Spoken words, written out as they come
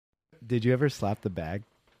Did you ever slap the bag?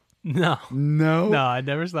 No. No, I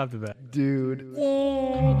never slapped the bag. dude.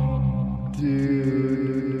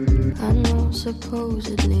 I know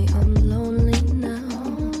supposedly I'm lonely now.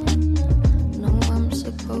 No, I'm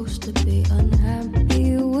supposed to be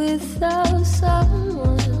unhappy without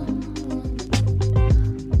someone.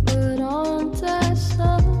 But aren't I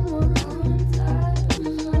someone?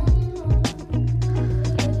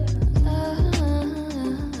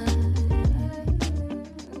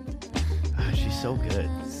 She's so good.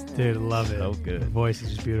 Dude, love it. So good. Her voice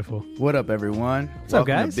is just beautiful. What up, everyone? What's up,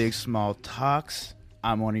 Welcome guys? to Big Small Talks.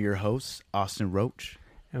 I'm one of your hosts, Austin Roach.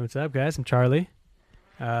 And what's up, guys? I'm Charlie.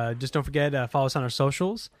 Just don't forget, follow us on our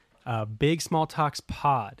socials. Big Small Talks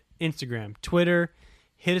Pod. Instagram, Twitter.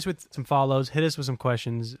 Hit us with some follows. Hit us with some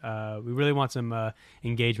questions. We really want some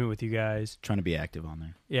engagement with you guys. Trying to be active on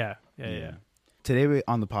there. Yeah. Today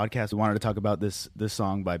on the podcast, we wanted to talk about this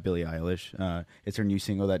song by Billie Eilish. It's her new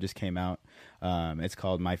single that just came out. It's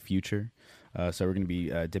called My Future. So we're going to be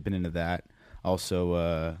dipping into that.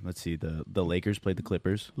 Also, let's see, the Lakers played the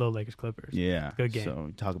Clippers. Low Lakers Clippers. Yeah. Good game.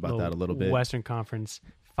 So talk about that a little bit. Western Conference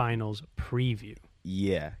Finals preview.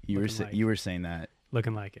 Yeah. You were saying that.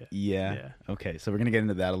 Looking like it. Yeah. Okay. So we're going to get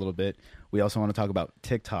into that a little bit. We also want to talk about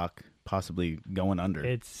TikTok possibly going under.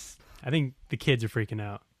 I think the kids are freaking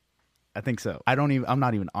out. I think so. I'm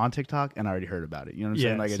not even on TikTok, and I already heard about it. You know what I'm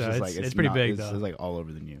saying? Like, so it's just it's pretty big, It's though. like all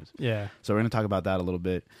over the news. Yeah. So we're going to talk about that a little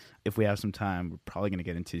bit. If we have some time, we're probably going to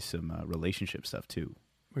get into some relationship stuff too.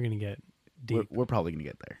 We're going to get deep. We're probably going to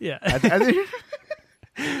get there. Yeah. I think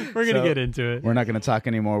We're going to get into it. we're not going to talk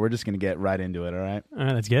anymore. We're just going to get right into it. All right. All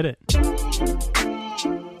right, let's get it.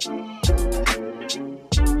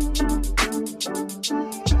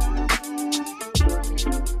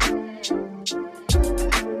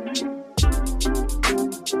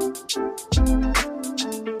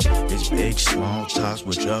 It's big small talks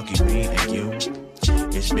with Chucky, me and you.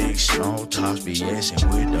 It's big small talks, BSing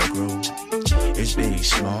with the group. It's big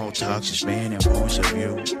small talks, expanding points of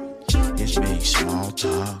view. It's big small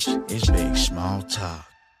talks. It's big small talk.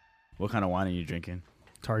 What kind of wine are you drinking?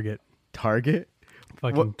 Target. Target.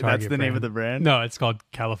 Fucking What, Target that's the name brand. of the brand. No, it's called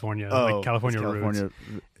California. like California it's Roots.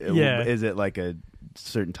 Yeah. Yeah. Is it like a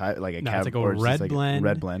certain type, like a No, cab, it's like a or is this red like blend.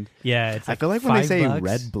 Red blend. Yeah, it's I like feel like when they say $5.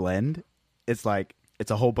 red blend, it's like it's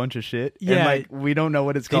a whole bunch of shit. Yeah. And like we don't know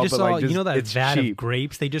what it's They called, just but saw, like just, you know that it's vat cheap. of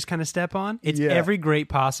grapes they just kind of step on? It's Yeah. every grape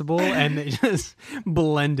possible, and they just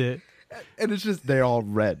blend it. And it's just they're all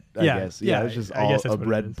red. I Yeah, guess. yeah, It's just I all guess that's a what it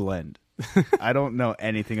red is. blend. I don't know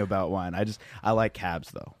anything about wine. I like cabs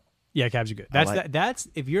though. Yeah, cabs are good. That's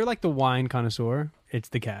if you're like the wine connoisseur, it's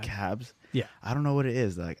the cab. Cabs. Yeah. I don't know what it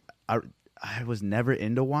is. Like I was never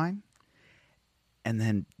into wine. And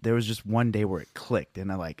then there was just one day where it clicked,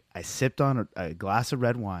 and I sipped on a glass of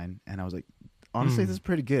red wine, and I was like, honestly, this is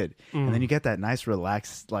pretty good. And then you get that nice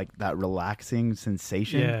relaxing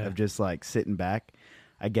sensation Yeah. of just like sitting back.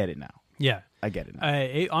 I get it now. Yeah. I get it now.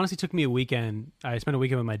 It honestly took me a weekend. I spent a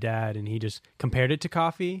weekend with my dad, and he just compared it to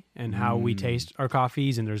coffee and how we taste our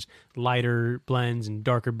coffees. And there's lighter blends and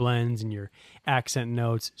darker blends, and your accent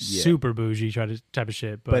notes. Yeah. Super bougie type of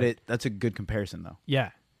shit. But that's a good comparison though.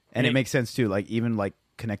 yeah, And it makes sense too. Like even like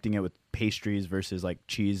connecting it with pastries versus like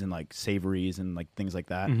cheese and like savories and like things like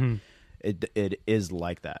that. Mm-hmm. It is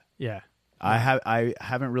like that. yeah. I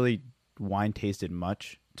haven't really wine tasted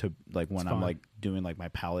much to like when I'm fun. like doing like my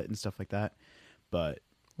palate and stuff like that. But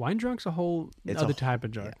Wine drunk's a whole it's other type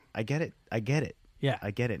of drug. yeah, I get it. I get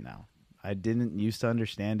it now. I didn't used to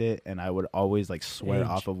understand it, and I would always like swear Age.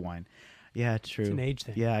 off of wine. Yeah, true. It's an age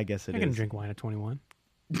thing. Yeah, I guess it I is. can drink wine at 21.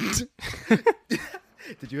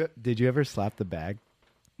 Did you ever slap the bag?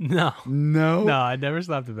 No. No. No, I never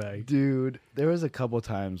slapped a bag. Dude, there was a couple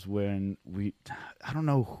times when I don't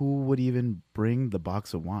know who would even bring the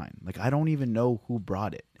box of wine. Like, I don't even know who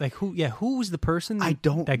brought it. Like who was the person I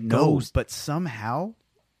don't that know, goes but somehow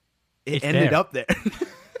it It's ended there. up there.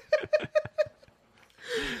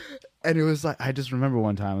 And it was like, I just remember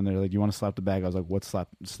one time when they're like, you want to slap the bag? I was like,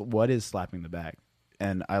 what is slapping the bag?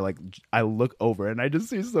 And I look over and I just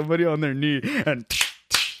see somebody on their knee and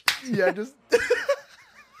yeah, just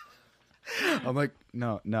I'm like,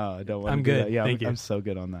 no, I don't want I'm to do good. that. Yeah, Thank you. I'm so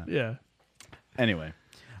good on that. Yeah. Anyway,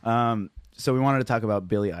 so we wanted to talk about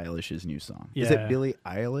Billie Eilish's new song. Is it Yeah. Billie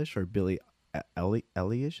Eilish or Billie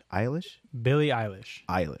Eilish? Eilish? Billie Eilish.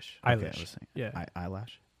 Eilish. Okay, Eilish. I was saying. Yeah.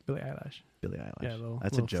 Eyelash? Billie Eilish. Billie Eilish. Yeah, little-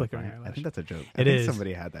 that's little a joke, flicker on right? your I eyelash. think that's a joke. It I think is.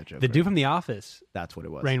 somebody had that joke. The right? dude from The Office, That's what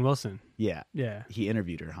it was. Rainn Wilson. Yeah. Yeah. He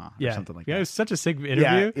interviewed her, huh? Or Yeah. something like yeah, it that. was such a sick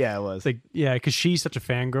interview. Yeah, it was. It's like, yeah, because she's such a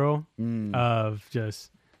fangirl Mm. of just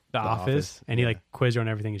The Office. Office, And he yeah. like quizzed her on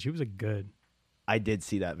everything, and she was like good. I did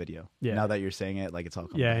see that video. Yeah. Now that you're saying it, like it's all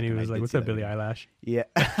coming Yeah, back, and he I was like, did "What's see up, that Billie video. Eyelash?" Yeah.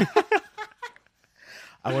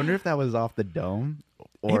 I wonder if that was off the dome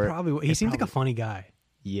He or probably. He seems like a funny guy.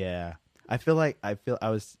 yeah. I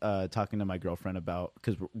was talking to my girlfriend about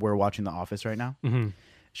because we're watching The Office right now. Mm-hmm.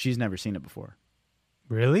 She's never seen it before.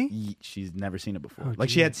 Really? She's never seen it before. Oh, like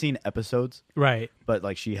she geez. had seen episodes, Right. but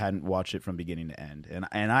like she hadn't watched it from beginning to end.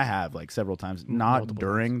 And I have like several times, not Multiple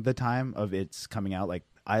during the time of its coming out. Like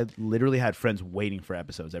I literally had friends waiting for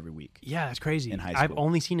episodes every week. Yeah, that's crazy. In high I've school.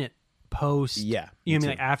 only seen it post. Yeah, You know what I me mean? too.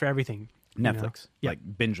 Like after everything. you know? Netflix, Yeah. like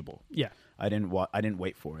bingeable. Yeah. I didn't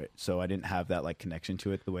wait for it, so I didn't have that like connection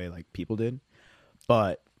to it the way like people did.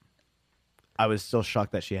 But I was still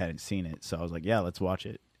shocked that she hadn't seen it, so I was like, "Yeah, let's watch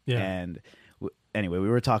it." Yeah. And anyway, we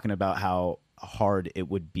were talking about how hard it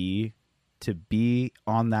would be to be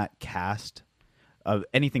on that cast of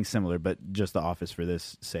anything similar, but just The Office for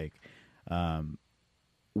this sake,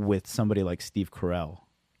 with somebody like Steve Carell,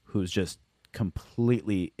 who's just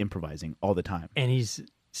completely improvising all the time. And he's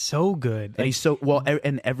so good. And he's so well,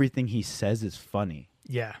 and everything he says is funny.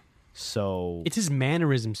 Yeah. So It's his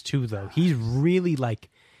mannerisms too, though. He's really like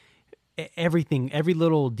everything, every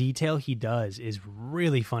little detail he does is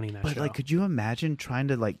really funny in that but show. like, could you imagine trying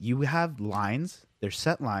to like you have lines? They're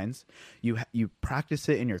set lines. You practice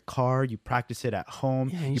it in your car. You practice it at home.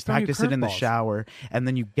 Yeah, you you throw your practice it in the curveballs. shower, and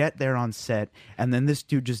then you get there on set, and then this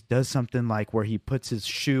dude just does something like where he puts his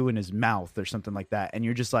shoe in his mouth or something like that, and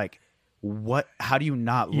you're just like, "What? How do you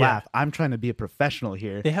not Yeah. laugh? I'm trying to be a professional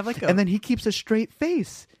here." They have, like, a- and then he keeps a straight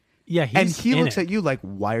face. yeah, And he's he in looks it. at you like,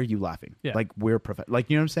 "Why are you laughing?" Yeah. Like we're like,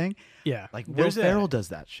 you know what I'm saying? Yeah, Like Will there's Ferrell does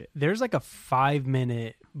that shit. There's like a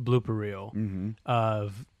 5-minute blooper reel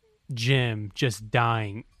of Jim just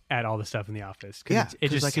dying at all the stuff in the office. 'Cause Yeah, it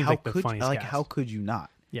 'cause, just seems like the funniest. like cast. how could you not?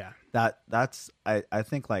 Yeah, That's I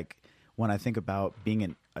think like when I think about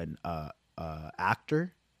being an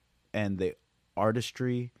actor and the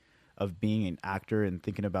artistry of being an actor and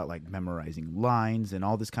thinking about like memorizing lines and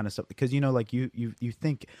all this kind of stuff, because you know like you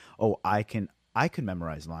think, oh, I can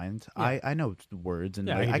memorize lines. Yeah. I know words and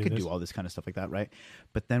Yeah, like, I I can do could this. do all this kind of stuff like that, right?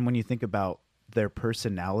 But then when you think about their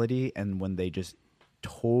personality and when they just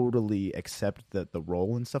totally accept the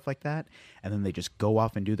role and stuff like that, and then they just go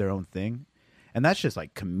off and do their own thing. And that's just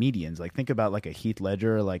like comedians. Like think about like a Heath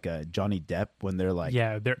Ledger or like a Johnny Depp when they're like,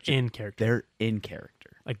 yeah, they're in character. they're in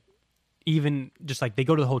character. Like even just like they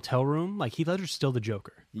go to the hotel room. Like Heath Ledger's still the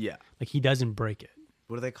Joker. Yeah. Like he doesn't break it.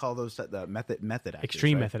 What do they call those? The method actors.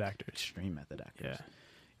 Extreme right? method actors. Extreme method actors.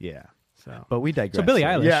 Yeah. Yeah. So But we digress. So Billie here.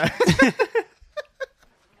 Eilish. Yeah.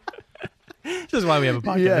 this is why we have a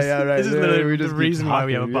podcast. Yeah, right. This is Yeah, literally we the just keep reason why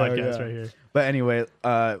we have a talking. Yeah, podcast yeah. right here. But anyway,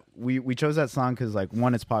 we chose that song because like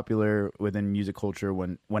one, it's popular within music culture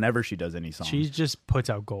whenever she does any song. She just puts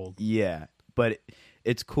out gold. Yeah, but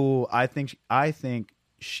it's cool. I think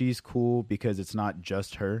she's cool because it's not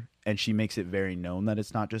just her, and she makes it very known that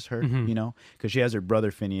it's not just her. You know, because she has her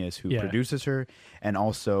brother Phineas who Yeah. produces her, and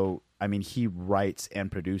also, I mean, he writes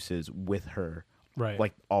and produces with her, Right.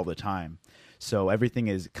 like all the time. So everything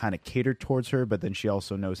is kind of catered towards her, but then she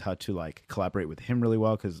also knows how to like collaborate with him really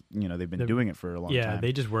well because you know they've been doing it for a long Yeah, time.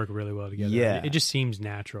 they just work really well together. Yeah. It just seems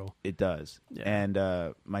natural. It does. Yeah.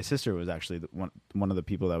 And my sister was actually one of the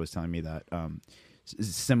people that was telling me that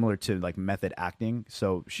similar to like method acting.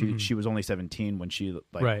 So she was only 17 when she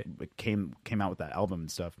like Right. came out with that album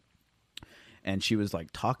and stuff. And she was like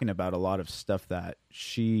talking about a lot of stuff that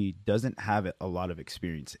she doesn't have a lot of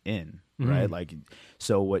experience in, right? Like,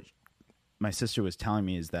 so what my sister was telling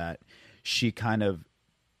me is that she kind of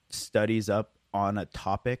studies up on a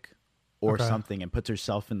topic or Okay. something and puts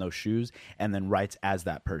herself in those shoes and then writes as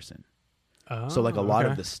that person. Oh, So like a lot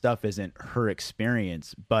okay. of the stuff isn't her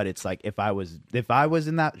experience, but it's like if I was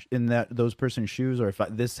in those person's shoes, or if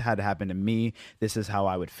this had happened to me, this is how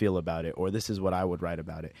I would feel about it, or this is what I would write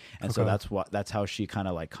about it. And so Okay. that's how she kind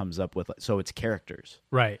of like comes up with. So it's characters.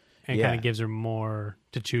 Right. And Yeah. kind of gives her more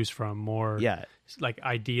to choose from, more Yeah. like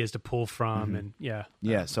ideas to pull from, and yeah.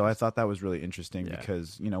 Yeah, so I thought that was really interesting Yeah.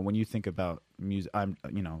 because, you know, when you think about music, I'm,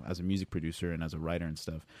 you know, as a music producer and as a writer and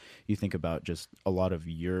stuff, you think about just a lot of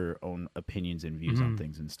your own opinions and views Mm-hmm. on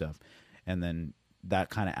things and stuff. And then that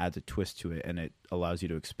kind of adds a twist to it and it allows you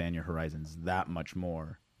to expand your horizons that much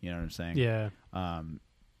more. You know what I'm saying? Yeah.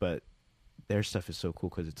 But their stuff is so cool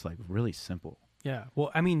because it's like really simple. Yeah.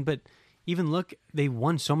 Well, I mean, but even look, they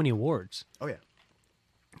won so many awards. Oh, yeah.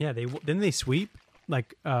 Yeah, didn't they sweep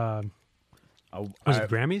like was I it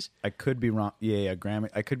Grammys? I could be wrong. Yeah, Grammy.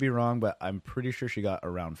 I could be wrong, but I'm pretty sure she got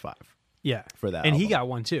around 5. Yeah, For that and he album. got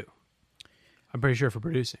one too. I'm pretty sure for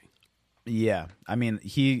producing. Yeah, I mean,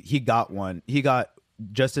 he got one. He got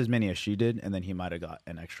just as many as she did, and then he might have got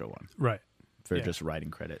an extra one Right. for Yeah. just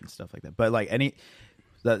writing credit and stuff like that. But like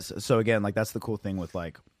that's the cool thing with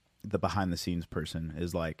like the behind the scenes person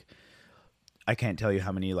is like I can't tell you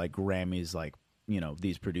how many like Grammys like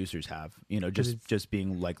these producers have just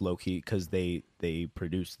being like low key because they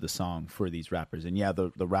produce the song for these rappers, and yeah,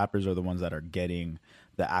 the rappers are the ones that are getting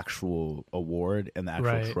the actual award and the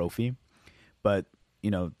actual Right. trophy, but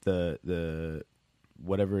the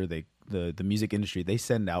whatever the music industry, they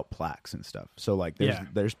send out plaques and stuff, so like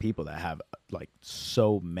there's people that have like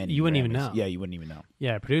so many You wouldn't even Grammys. know. Yeah, you wouldn't even know.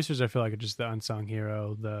 Yeah, producers I feel like are just the unsung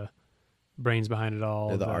hero, the brains behind it all.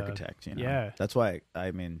 They're the architect, Yeah. That's why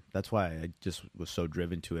I just was so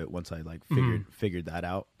driven to it once I like figured that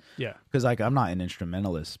out. Yeah. Because like I'm not an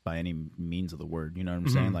instrumentalist by any means of the word, you know what I'm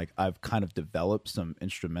saying? Like I've kind of developed some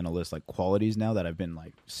instrumentalist like qualities now that I've been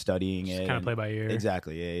like studying Just it. kind of and- play by ear.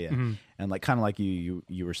 Exactly, yeah. And like kind of like you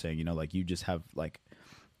were saying, like you just have like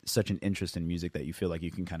such an interest in music that you feel like you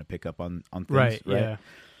can kind of pick up on things, Right. Yeah.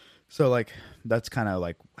 So like that's kind of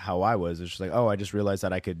like how I was. It's just like, oh, I just realized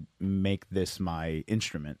that I could make this my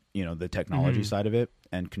instrument, the technology side of it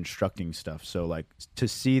and constructing stuff. So like to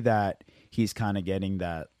see that he's kind of getting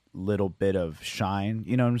that little bit of shine,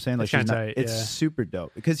 you know what I'm saying? Like That's kinda tight, it's yeah. super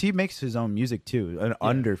dope because he makes his own music too,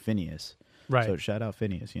 under Phineas. Right. So shout out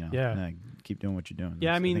Phineas, Yeah. And, keep doing what you're doing.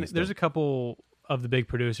 Yeah, I think mean, it's there's dope. a couple of the big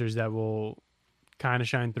producers that will kind of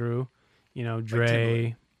shine through.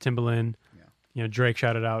 Dre, Timbaland. Drake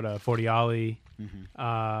shouted out 40 Ollie.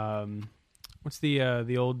 What's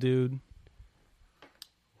the old dude?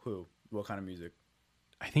 Who? What kind of music?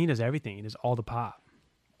 I think he does everything. He does all the pop.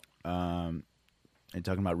 Are you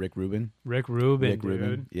talking about Rick Rubin? Rick Rubin,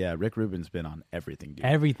 dude. Yeah, Rick Rubin's been on everything, dude.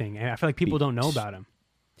 Everything. And I feel like people don't know about him.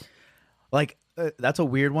 Like that's a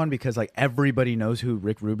weird one because like everybody knows who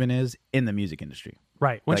Rick Rubin is in the music industry.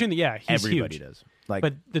 Right. Once Like, you're in he's everybody huge. does. Like,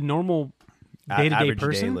 But the normal day-to-day average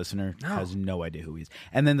person, day listener No. has no idea who he is.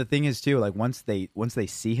 And then the thing is too, like once they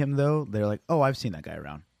see him though, they're like, oh, I've seen that guy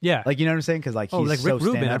around. yeah. Like you know what I'm saying? Because like he's like so Rick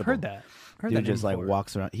Rubin. I've stand-outable. heard that. Heard Dude that just name like before.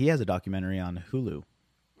 walks around. He has a documentary on Hulu,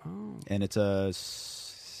 and it's a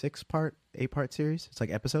 8-part series. It's like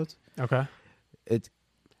episodes. Okay. It's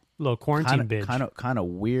Little quarantine bitch. kind of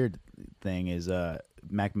weird thing is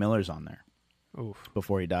Mac Miller's on there Oof.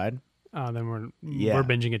 before he died. Then we're Yeah.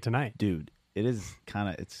 binging it tonight. Dude, it is kind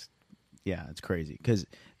of it's crazy because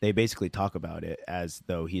they basically talk about it as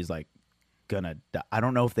though he's like gonna die. I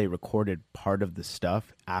don't know if they recorded part of the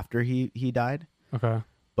stuff after he died, Okay.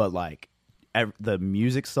 but like the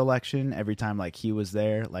music selection every time like he was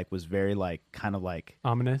there like was very like kind of like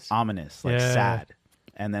Ominous. ominous, like Yeah. sad.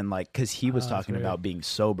 And then like because he was Oh, that's talking weird. about being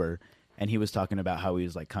sober, and he was talking about how he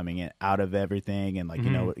was like coming in out of everything, and like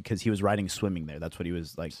Mm-hmm. because he was writing Swimming there. That's what he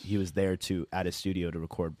was like. He was there at his studio to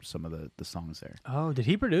record some of the songs there. Oh, did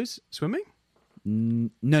he produce Swimming?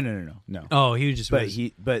 No. Oh, he just But was.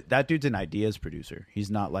 but that dude's an ideas producer.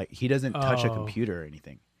 He's not like he doesn't touch a Oh. computer or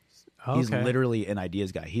anything. Oh, He's okay. literally an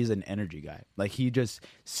ideas guy. He's an energy guy. Like he just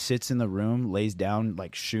sits in the room, lays down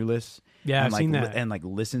like shoeless. Yeah, and I've like, seen that. and like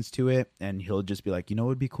listens to it, and he'll just be like, what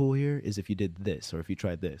would be cool here is if you did this or if you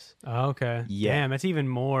tried this. Oh, okay. Yeah. Damn, that's even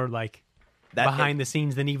more like That behind the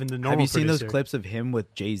scenes than even the normal. Have you seen those producer. clips of him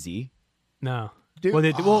with Jay-Z? No.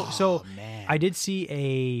 Dude. So man. I did see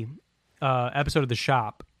a episode of The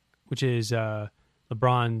Shop, which is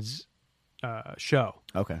LeBron's show.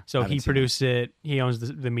 Okay. So I haven't he seen produced it. He owns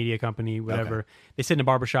the media company, whatever. Okay. They sit in a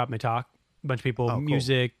barbershop and they talk. A bunch of people, Oh, cool.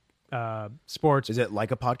 music, sports, that. Is it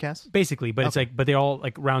like a podcast? basically. But it's Okay. like, but they're all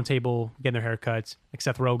like round table getting their haircuts. Like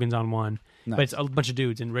Seth Rogen's on one, but Nice. it's a bunch of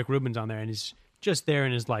dudes, and Rick Rubin's on there, and he's just there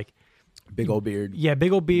in his like, Big old beard. yeah,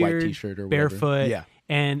 big old beard, t-shirt or whatever. barefoot, Yeah.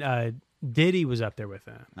 and Diddy was up there with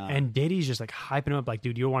him, Ah. and Diddy's just like hyping him up, like,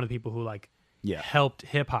 dude, you're one of the people who like Yeah. helped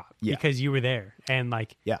hip hop Yeah. because you were there, and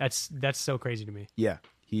like, Yeah. that's so crazy to me. Yeah.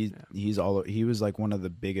 He was like one of the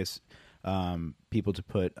biggest people to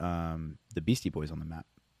put the Beastie Boys on the map.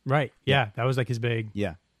 Right? Yeah, that was like his big.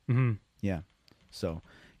 Yeah. Mhm. Yeah. So,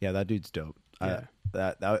 yeah, that dude's dope. Yeah.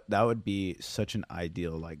 That would be such an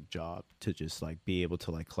ideal like job to just like be able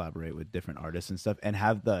to like collaborate with different artists and stuff and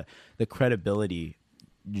have the credibility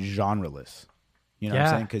genreless. You know what I'm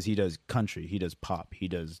Yeah. saying? Because he does country, he does pop, he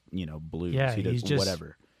does blues, Yeah, he does he's just-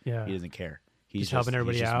 whatever. Yeah. He doesn't care. He's Just helping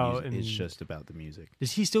everybody out music. and- It's just about the music.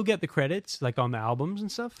 Does he still get the credits like on the albums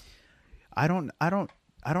and stuff? I don't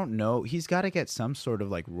know. He's got to get some sort of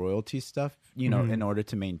like royalty stuff, in order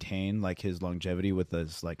to maintain like his longevity with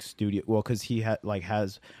his like studio. Well, because he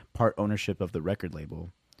has part ownership of the record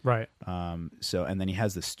label. Right. So and then he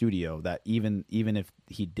has the studio that even if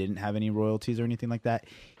he didn't have any royalties or anything like that,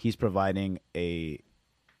 he's providing a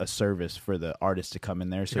a service for the artist to come in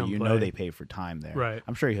there, so come you play. know they pay for time there. Right.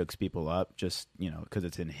 I'm sure he hooks people up just, because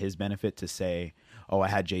it's in his benefit to say, oh, I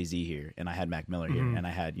had Jay-Z here and I had Mac Miller here and I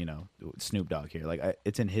had, Snoop Dogg here. Like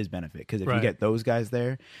it's in his benefit, because if you Right. get those guys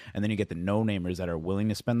there and then you get the no-namers that are willing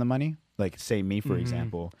to spend the money, like say me for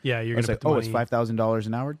example. Yeah, you're it's gonna like, put the oh, it's money- $5,000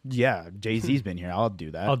 an hour. Yeah, Jay-Z's been here. I'll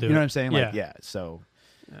do that. I'll do You know it. what I'm saying? Like, Yeah. So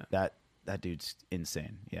Yeah. that dude's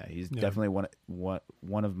insane. Yeah, he's Yeah. definitely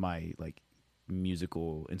one of my like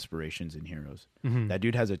musical inspirations and heroes. Mhm. That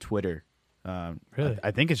dude has a Twitter. Really?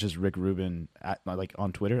 I think it's just Rick Rubin like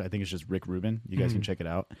on Twitter. I think it's just Rick Rubin. You guys can check it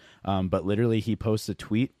out. But literally, he posts a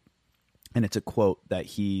tweet, and it's a quote that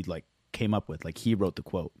he like came up with. Like he wrote the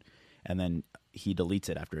quote, and then he deletes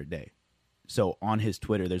it after a day. So on his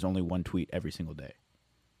Twitter, there's only one tweet every single day.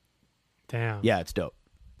 Damn. Yeah, it's dope.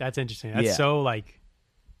 That's interesting. That's Yeah.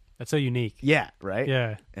 that's so unique. Yeah, right.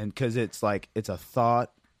 Yeah. And because it's like it's a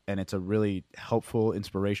thought, and it's a really helpful,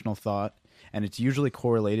 inspirational thought, and it's usually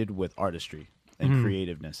correlated with artistry and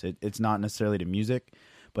creativeness. It's not necessarily to music,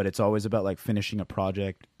 but it's always about like finishing a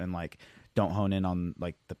project and like don't hone in on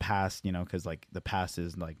like the past, because like the past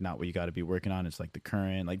is like not what you got to be working on. It's like the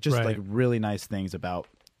current, like just Right. like really nice things about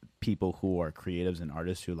people who are creatives and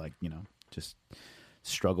artists who like just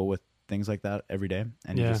struggle with things like that every day,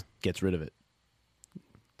 and he Yeah. just gets rid of it.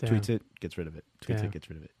 Damn. Tweets it, gets rid of it. Tweets Damn. it, gets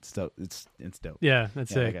rid of it. It's dope. It's dope. Yeah, that's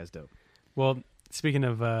Yeah, that it. guy's dope. Well, speaking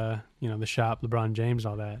of the shop, LeBron James,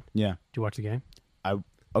 all that. Yeah. Did you watch the game?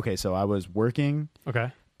 Okay, so I was working,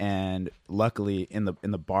 Okay. and luckily in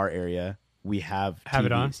the bar area we have Have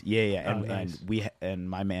it on? TVs. Yeah, Oh, and nice. and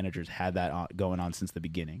my managers had that going on since the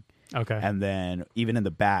beginning. Okay. And then even in the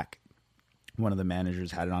back, one of the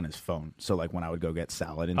managers had it on his phone. So like when I would go get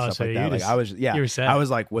salad and Oh, stuff so like you that, like just- I was you were set. I was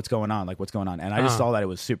like, what's going on? Like what's going on? And I just Uh-huh. saw that it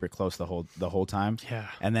was super close the whole time. Yeah.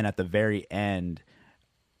 And then at the very end,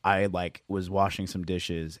 I like was washing some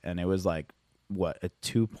dishes, and it was like what, a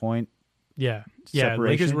 2-point. Yeah. Yeah.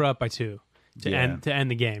 Lakers Separation? were up by 2 to Yeah.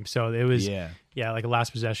 end the game. So it was Yeah. like a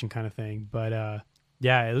last possession kind of thing. But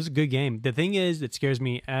yeah, it was a good game. The thing is that scares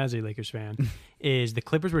me as a Lakers fan is the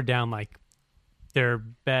Clippers were down like their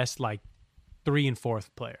best like 3 and 4th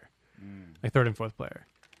player. Like 3rd and 4th player.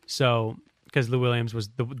 So because Lou Williams was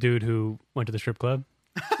the dude who went to the strip club.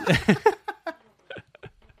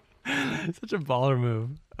 Such a baller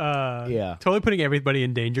move. Yeah. Totally putting everybody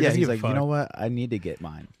in danger. Yeah, Doesn't he's give a like, you fuck. know what? I need to get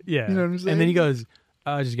mine. Yeah. You know what I'm And then he saying? goes,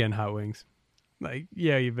 just getting hot wings. Like,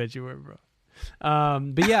 yeah, you bet you were, bro.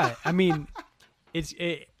 But yeah, I mean,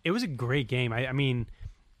 it was a great game. I mean,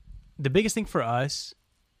 the biggest thing for us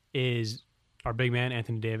is our big man,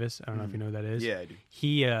 Anthony Davis. I don't know if you know who that is. Yeah, I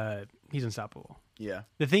do. He's unstoppable. Yeah.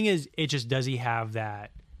 The thing is, does he have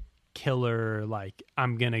that killer, like,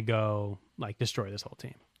 I'm going to go, like, destroy this whole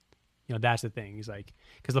team? That's the thing. He's like,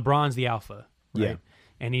 because LeBron's the alpha, right? Yeah.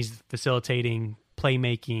 And he's facilitating,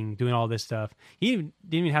 playmaking, doing all this stuff. He didn't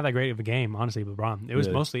even have that great of a game, honestly, LeBron. It was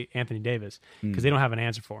Really? mostly Anthony Davis because they don't have an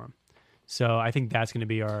answer for him. So I think that's going to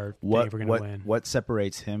be our thing if we're going to win. What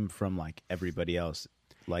separates him from like everybody else?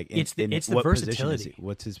 Like It's the what position is versatility. he?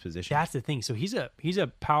 What's his position? That's the thing. So he's a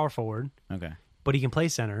power forward, Okay. but he can play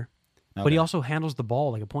center, but Okay. he also handles the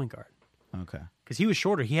ball like a point guard. Okay. Because he was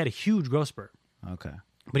shorter. He had a huge growth spurt. Okay.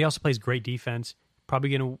 But he also plays great defense. Probably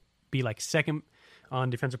going to be like second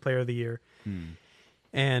on Defensive Player of the Year.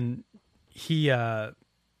 And he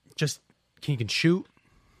he can shoot,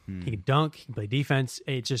 he can dunk, he can play defense.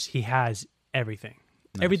 It's just he has everything.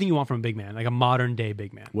 Everything you want from a big man, like a modern day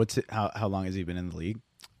big man. What's it? How long has he been in the league?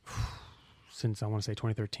 Since I want to say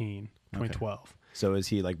 2013, 2012. So is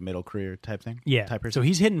he like middle career type thing? Yeah. Type person? So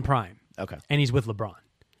he's hitting prime. Okay. And he's with LeBron.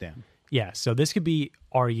 Damn. Yeah, so this could be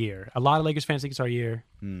our year. A lot of Lakers fans think it's our year.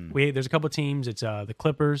 There's a couple of teams. It's the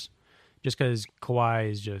Clippers, just because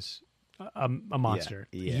Kawhi is just a monster.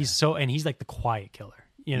 yeah. He's like the quiet killer.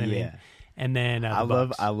 You know what I mean? And then I the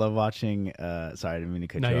Bucks. love watching. Sorry, I didn't mean to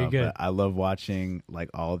cut No, you you're off. good. But I love watching like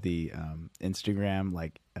all the Instagram,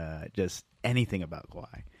 like just anything about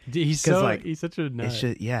Kawhi. He's 'cause, so like, he's such a nut. It's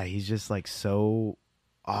just he's just like so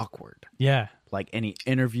awkward. Yeah, Like any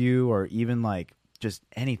interview or even like just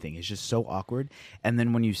anything is just so awkward. And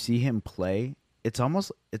then when you see him play, it's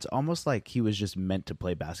almost like he was just meant to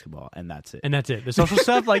play basketball, and that's it. and that's it. The social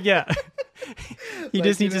stuff, like he Like,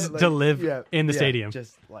 just you needs know, to like, live in the stadium.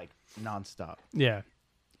 just like nonstop. Yeah,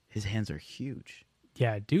 His hands are huge.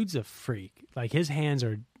 yeah. Dude's a freak. Like his hands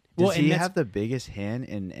are. Does and he that's- have the biggest hand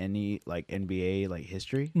in any like NBA like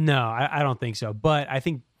history No, I don't think so. But I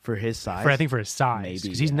think for his size? for his size, Maybe,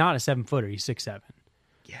 because he's yeah. not a 7-footer. He's 6'7".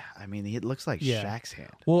 Yeah, I mean, it looks like Yeah. Shaq's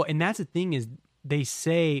hand. Well, and that's the thing is they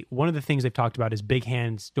say one of the things they've talked about is big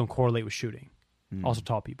hands don't correlate with shooting. Also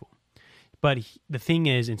tall people. But the thing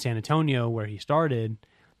is, in San Antonio, where he started,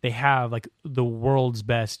 they have like the world's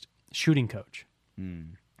best shooting coach.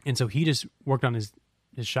 And so he just worked on his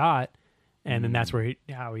shot, and then that's where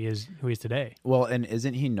who he is today. Well, and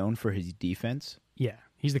isn't he known for his defense? Yeah,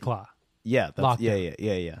 he's the claw. Yeah, Lockdown.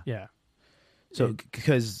 yeah. So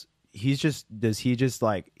because does he just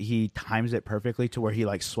like he times it perfectly to where he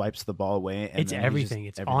like swipes the ball away? And It's everything.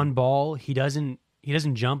 It's on ball. He doesn't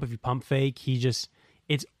jump if you pump fake. It's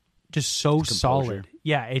just so solid.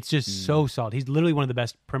 Yeah, it's just so solid. He's literally one of the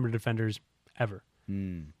best perimeter defenders ever.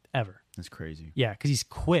 Ever. That's crazy. Yeah, because he's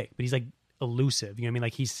quick, but he's like elusive. You know what I mean?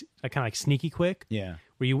 Like he's kind of like sneaky quick. Yeah.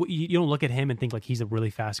 Where you don't look at him and think like he's a really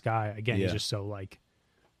fast guy. Again, he's just so like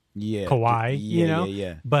Yeah. Kawhi, Yeah, you know?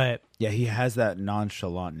 Yeah. But Yeah, he has that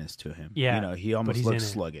nonchalantness to him. Yeah, You know, he but almost he's looks in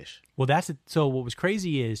it. sluggish. well, so what was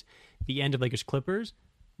crazy is the end of Lakers Clippers,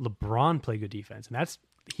 LeBron played good defense, and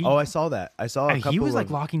I saw that. I saw a and couple he was like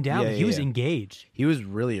of- locking down. Yeah, Like, yeah, he was yeah. engaged. He was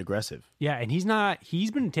really aggressive. Yeah, and he's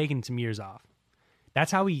been taking some years off. That's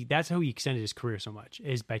how he extended his career so much,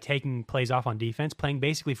 is by taking plays off on defense, playing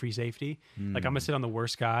basically free safety. Like I'm gonna sit on the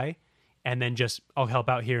worst guy, and then just I'll help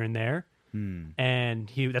out here and there. And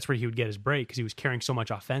that's where he would get his break because he was carrying so much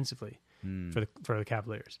offensively for the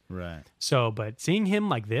Cavaliers. Right. So, but seeing him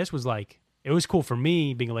like this was like it was cool for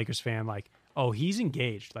me being a Lakers fan. Like, oh, he's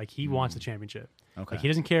engaged. Like he wants the championship. Okay. Like he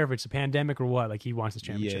doesn't care if it's a pandemic or what. Like he wants the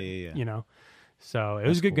championship. Yeah. You know. So it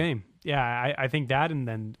was a good game. Yeah, I think that, and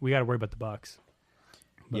then we got to worry about the Bucks.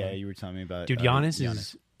 Yeah, you were telling me about Dude,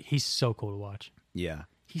 Giannis he's so cool to watch. Yeah.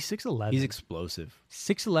 He's 6'11". He's explosive.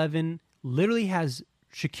 6'11", literally has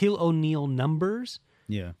Shaquille O'Neal numbers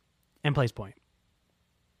Yeah. and plays point.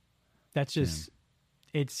 That's just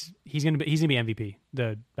he's gonna be MVP,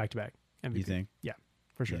 the back-to-back MVP. You think? Yeah,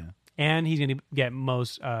 for sure. Yeah. And he's gonna get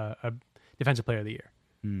most defensive player of the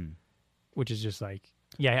year, which is just like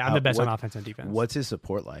I'm the best on offense and defense. What's his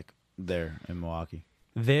support like there in Milwaukee?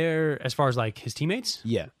 They're, as far as like his teammates,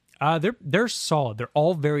 Yeah. they're solid. They're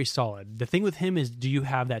all very solid. The thing with him is, do you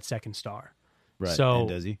have that second star? Right. So and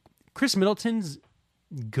does he? Chris Middleton's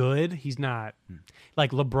good. He's not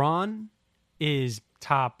like LeBron is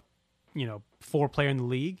top, 4 player in the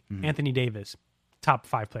league. Anthony Davis, top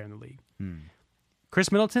 5 player in the league.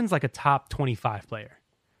 Chris Middleton's like a top 25 player,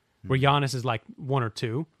 where Giannis is like 1 or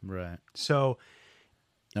 2. Right. So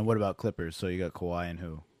And what about Clippers? So you got Kawhi and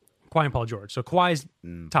who? Kawhi and Paul George. So Kawhi's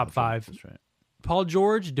top Paul 5. George, that's right. Paul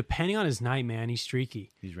George, depending on his night, man, he's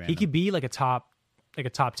streaky. He's He random. could be like a top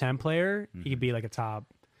 10 player. He could be like a top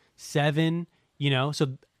 7.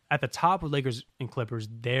 So at the top with Lakers and Clippers,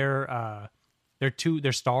 their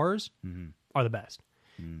stars are the best.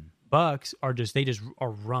 Bucks are they just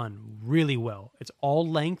are run really well. It's all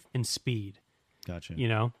length and speed, Gotcha.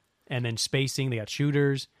 and then spacing. They got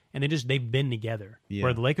shooters, and they've been together. Yeah.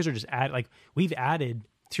 Where the Lakers are just we've added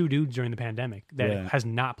 2 dudes during the pandemic that Right. has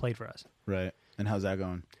not played for us. Right. And how's that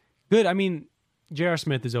going? Good. I mean, J.R.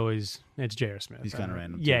 Smith it's J.R. Smith. He's kinda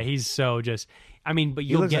random, Yeah, too. he's so just. I mean, but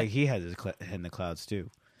He you'll looks get like he has his head in the clouds too.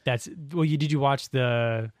 did you watch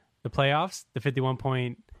the playoffs? The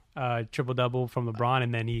 51-point triple double from LeBron,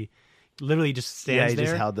 and then he literally just stands he there.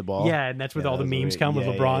 just held the ball. Yeah, and that's where Yeah, all the that was memes weird. come with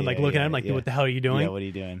Yeah, LeBron, yeah, like yeah, looking at yeah, him, like, yeah. what the hell are you doing? Yeah, what are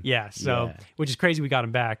you doing? Yeah, so Yeah. which is crazy. We got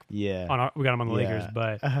him back. Yeah. We got him on the Lakers,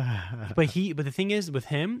 but the thing is with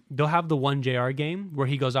him, they'll have the one JR game where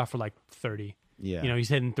he goes off for like 30. Yeah. He's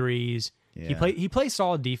hitting threes. Yeah. He plays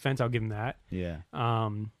solid defense. I'll give him that. Yeah.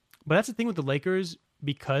 But that's the thing with the Lakers,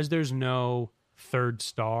 because there's no third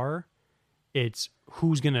star. It's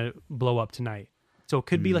who's gonna blow up tonight. So it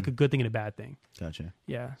could be like a good thing and a bad thing. Gotcha.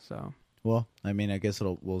 Yeah. So Well, I mean, I guess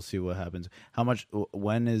we'll see what happens. How much?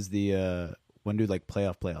 When is the? When do like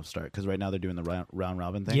playoffs start? Because right now they're doing the round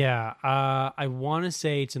robin thing. yeah, I want to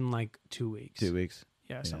say it's in like 2 weeks. 2 weeks.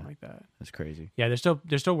 Yeah, something like that. That's crazy. Yeah,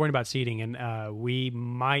 they're still worried about seeding, and we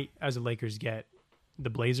might, as the Lakers, get the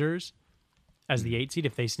Blazers as the 8 seed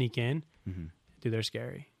if they sneak in. Dude, they're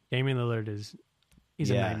scary. Damian Lillard he's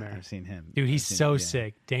a nightmare. I've seen him. Dude, he's I've seen- so yeah.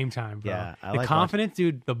 sick. Dame time, bro. Yeah, I the like confidence,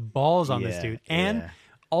 dude. The balls on this Yeah, dude, and yeah.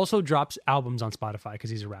 also drops albums on Spotify because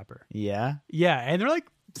he's a rapper. Yeah. Yeah, and they're like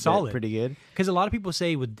solid. Pretty good. Because a lot of people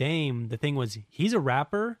say with Dame, the thing was he's a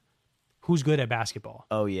rapper who's good at basketball.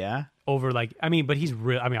 Oh yeah. Over but he's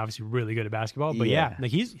obviously really good at basketball. But yeah, Yeah.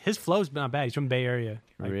 like his flow's not bad. He's from Bay Area.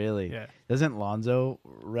 Like, Really? Yeah. Doesn't Lonzo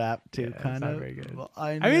rap too? Yeah, it's kind not of. very good. Well,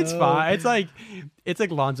 I mean, it's fine. It's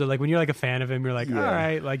like Lonzo. Like when you're like a fan of him, you're like, Yeah. all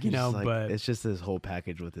right, like It's just like- but it's just this whole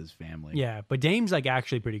package with his family. yeah. But Dame's like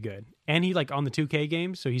actually pretty good, and he like on the 2K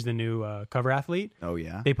games, so he's the new cover athlete. Oh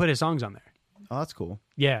yeah. They put his songs on there. Oh, that's cool.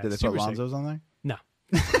 Yeah, Did they super put sick. Lonzo's on there? No.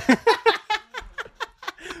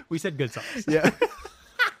 We said good songs. Yeah.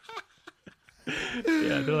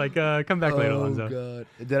 Yeah, they're like, come back later, Alonzo.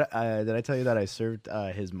 God! Did I tell you that I served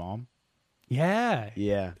his mom? Yeah.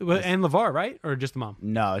 Yeah. Well, and LeVar, right? Or just the mom?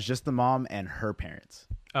 No, it's just the mom and her parents.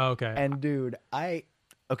 Oh, okay. And dude,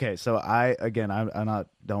 so I'm not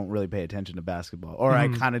don't really pay attention to basketball, or I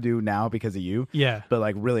kind of do now because of you. Yeah. But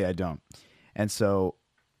like really, I don't. And so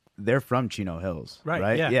they're from Chino Hills,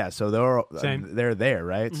 Right, yeah. Yeah. So Same. they're there,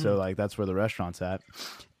 right? So like that's where the restaurant's at,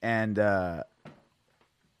 and I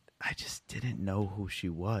just didn't know who she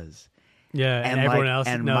was. Yeah, and everyone else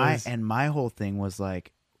knows. My whole thing was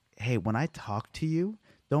like, hey, when I talk to you,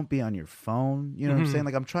 don't be on your phone. You know what I'm saying?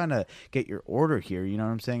 Like, I'm trying to get your order here. You know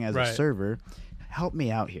what I'm saying? As a Right. server, help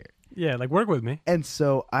me out here. Yeah, like work with me. And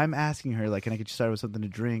so I'm asking her, like, can I get you started with something to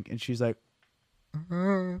drink? And she's like,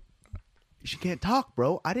 she can't talk,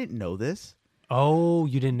 bro. I didn't know this. Oh,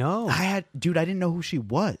 you didn't know? I didn't know who she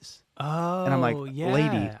was. Oh, And I'm like, yeah.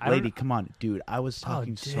 lady, come on. Dude, I was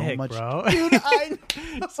talking so dick, much. bro. Dude, I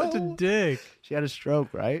know. Such a dick. She had a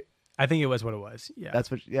stroke, right? I think it was what it was. Yeah. That's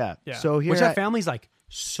what, yeah. yeah. So here Which that family's like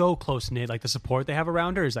so close knit. Like the support they have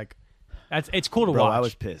around her is like, it's cool to bro, watch. I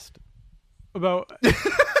was pissed. About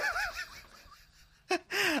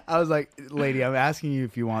I was like, lady, I'm asking you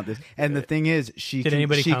if you want this. And the thing is, she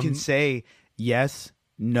anybody come? can say yes,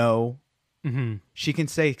 no. Mm-hmm. She can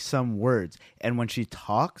say some words. And when she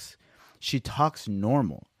talks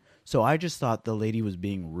normal. So I just thought the lady was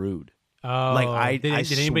being rude. Oh, Like, did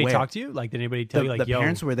anybody swear. talk to you? Like, did anybody tell you like, the yo?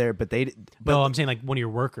 parents were there, but they. But No, I'm saying like one of your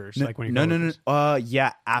workers. Like one of your no. coworkers.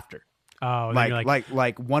 Yeah, after. Oh, then you're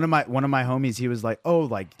Like one of my homies, he was like, oh,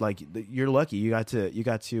 like you're lucky you got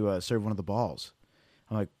to serve one of the balls.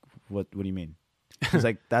 I'm like, what do you mean? He's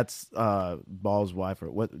like, that's Ball's wife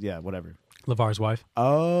or what? Yeah, whatever. LeVar's wife.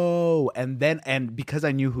 Oh, and because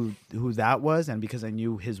I knew who that was, and because I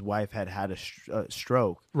knew his wife had a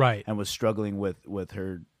stroke, Right. and was struggling with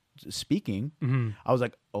her speaking, I was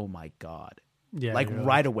like, oh my god. Yeah. Like you're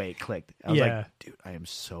right away it clicked. I was Yeah. like, dude, I am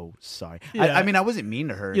so sorry. Yeah. I mean, I wasn't mean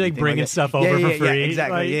to her. or You're, like, anything bringing that. stuff over for free, Yeah,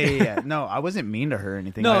 exactly. like- Yeah. No, I wasn't mean to her or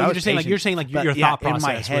anything. No, I you're was just saying, like, patient. you're saying, like, But, your thought in my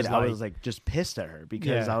process head, was, I like- was like just pissed at her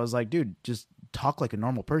because Yeah. I was like, dude, just talk like a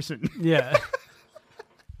normal person. Yeah.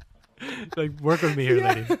 Like work with me here,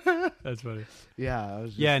 lady. That's funny. Yeah. I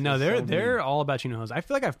was just, Yeah, no, so they're mean. all about Chino Hills. I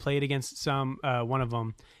feel like I've played against some one of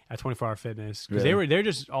them at 24 Hour Fitness because Really? they're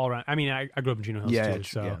just all around. I mean, I grew up in Chino Hills Yeah, too,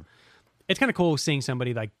 so yeah. it's kind of cool seeing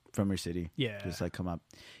somebody like From your city. Yeah. Just like come up.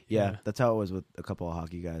 Yeah, Yeah. that's how it was with a couple of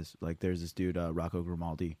hockey guys. Like there's this dude, Rocco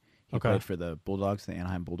Grimaldi. He Okay. played for the Bulldogs, the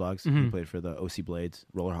Anaheim Bulldogs. He played for the OC Blades,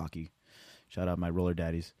 roller hockey. Shout out my roller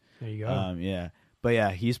daddies. there you go. Yeah. But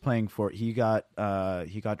yeah, he's playing for. He got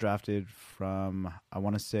drafted from. I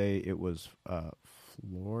want to say it was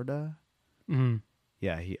Florida. hmm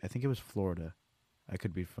Yeah, I think it was Florida. I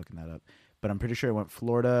could be fucking that up, but I'm pretty sure it went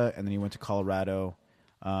Florida, and then he went to Colorado.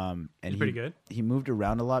 And He's pretty good. He moved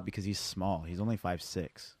around a lot because he's small. He's only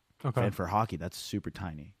 5'6". Okay. And for hockey, that's super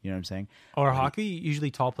tiny. You know what I'm saying? Or hockey,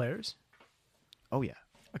 usually tall players. Oh yeah,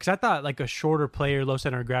 Because I thought like a shorter player, low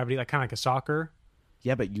center of gravity, like kind of like a soccer.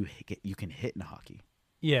 yeah. But you can hit in hockey.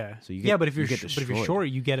 Yeah. So you yeah, get- but if you you're get but if you're destroyed. short,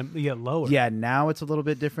 you get lower. Yeah, now it's a little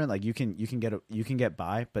bit different. Like you can get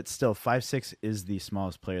by, but still 5'6" is the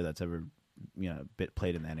smallest player that's ever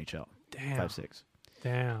played in the NHL. Damn. 5'6".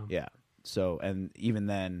 Damn. Yeah. So and even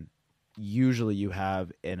then, usually you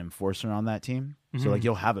have an enforcer on that team. So like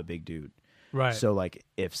you'll have a big dude. Right. So like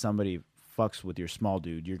if somebody fucks with your small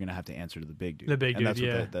dude, you're gonna have to answer to the big dude. The big and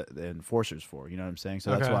dude, that's what the enforcer's for. You know what I'm saying?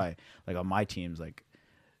 So that's Okay. why like on my teams, like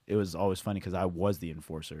it was always funny because I was the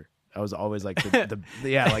enforcer. I was always like the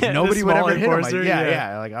like The nobody would small ever hit him. Like, enforcer, yeah,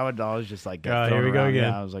 yeah. Like I would always just like get Oh, thrown here we go around. again.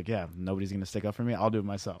 Yeah, I was like, yeah, nobody's gonna stick up for me. I'll do it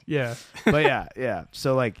myself. yeah. But yeah.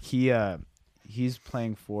 So like he's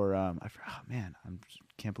playing for oh man,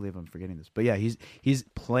 can't believe I'm forgetting this. But yeah, he's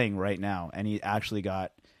playing right now, and he actually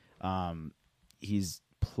got he's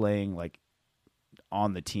playing like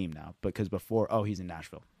on the team now because before he's in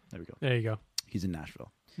Nashville. There we go. There you go. He's in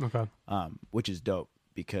Nashville, Okay. which is dope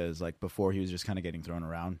because like before he was just kind of getting thrown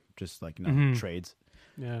around, just like trades.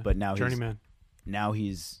 Yeah. But now journeyman.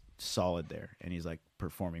 he's solid there, and he's like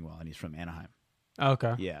performing well, and he's from Anaheim.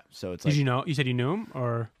 Okay. Yeah, so it's Did like you know? You said you knew him,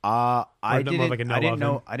 or I more didn't. of like a know I didn't of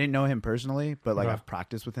know. him? I didn't know him personally, but like Okay. I've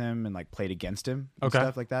practiced with him and like played against him and Okay.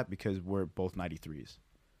 stuff like that because we're both 93s.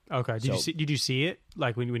 okay? Did you see it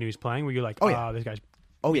like when he was playing? Were you like, Oh, yeah. this guy's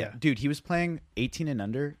Oh Yeah. yeah, dude, he was playing 18 and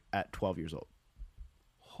under at 12 years old.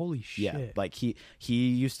 holy shit? Yeah, like he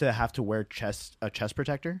used to have to wear a chest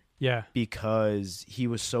protector Yeah. because he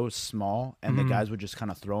was so small, and the guys would just kind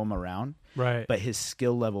of throw him around. Right. But his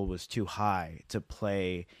skill level was too high to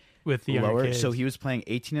play with the younger lower, kids. so he was playing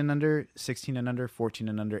 18 and under, 16 and under, 14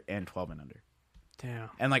 and under, and 12 and under. Damn.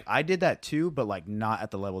 And like I did that too, but like not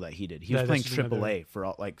at the level that he did. He was playing that's just another- AAA for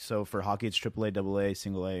all, like, so for hockey it's AAA, AA,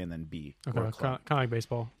 single A, and then B. Okay, or kind club. of like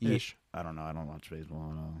baseball ish. I don't know. I don't watch baseball. I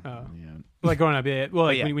don't know. Oh. Yeah. Like growing up, yeah. Well,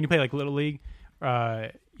 like yeah. when you play like little league,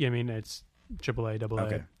 I mean it's AAA, AA.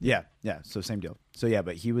 Okay. Yeah. Yeah. So same deal. So yeah,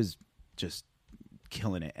 but he was just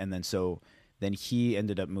killing it, and then he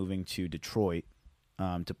ended up moving to Detroit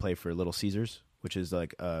to play for Little Caesars, which is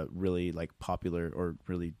like a really like popular or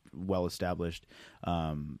really well established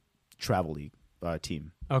travel league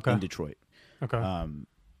team Okay. in Detroit. Okay.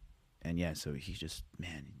 And yeah, so he's just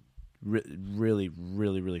really,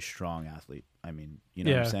 really, really strong athlete. I mean, you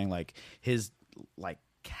know what Yeah. I'm saying? Like his like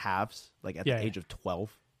calves, like at Yeah, the yeah. age of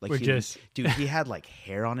 12, like We're he just- dude, he had like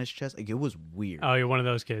hair on his chest. Like it was weird. Oh, you're one of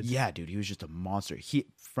those kids. Yeah, dude, he was just a monster. He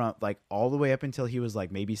from like all the way up until he was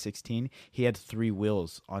like maybe 16, he had 3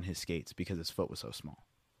 wheels on his skates because his foot was so small.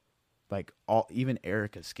 Like even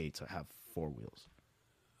Erica's skates have 4 wheels.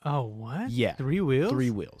 Oh, what? Yeah. 3 wheels? 3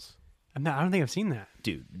 wheels. I don't think I've seen that.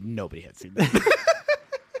 Dude, nobody had seen that.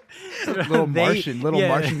 little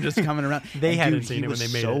Martian just coming around. They And, hadn't dude, seen he it when was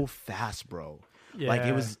they made so it. fast, bro. Yeah. Like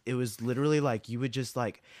it was literally like you would just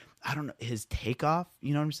like, I don't know, his takeoff,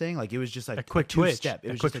 you know what I'm saying? Like it was just like A quick two twitch. step. It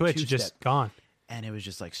A was quick just twitch, a just two-step. gone. And it was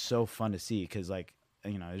just like so fun to see because like,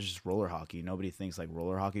 you know, it's just roller hockey. Nobody thinks like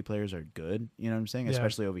roller hockey players are good, you know what I'm saying? Yeah.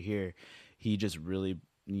 Especially over here. He just really,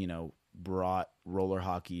 you know, brought roller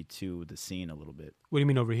hockey to the scene a little bit. What do you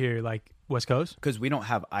mean over here? Like West Coast? Because we don't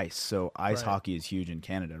have ice, so ice Right. hockey is huge in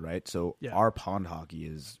Canada, right? So Yeah. our pond hockey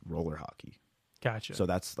is roller hockey. Gotcha. So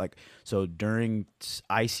that's like, so during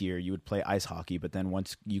ice year you would play ice hockey, but then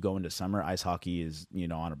once you go into summer, ice hockey is, you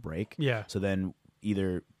know, on a break. Yeah. So then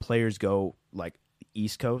either players go like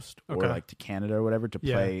East Coast or Okay. like to Canada or whatever to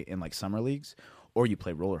Yeah. play in like summer leagues, or you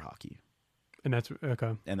play roller hockey. And that's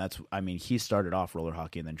okay. And that's, I mean, he started off roller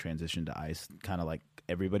hockey and then transitioned to ice, kind of like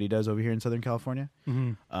everybody does over here in Southern California.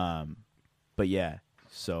 Mm-hmm. But yeah,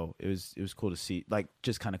 so it was cool to see, like,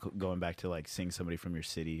 just kind of going back to like seeing somebody from your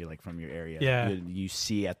city, like from your area. Yeah. you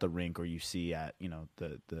see at the rink or you see at, you know,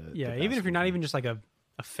 the Yeah, the even if you're not basketball. even just like a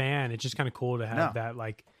fan, it's just kind of cool to have No. that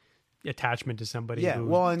like attachment to somebody Yeah, who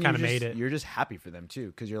well, and kind of you're made just- it. You're just happy for them too,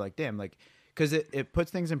 because you're like, damn, like, because it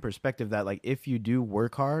puts things in perspective that like if you do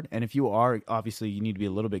work hard, and if you are, obviously you need to be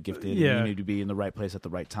a little bit gifted, and Yeah. you need to be in the right place at the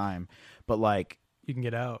right time, but like You can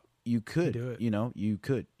get out. you could do it. you know, you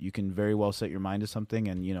can very well set your mind to something,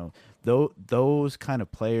 and you know, those kind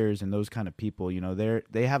of players and those kind of people, you know,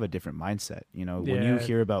 they have a different mindset. You know, when you Yeah.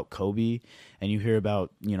 hear about Kobe and you hear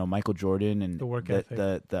about, you know, Michael Jordan and The work ethic.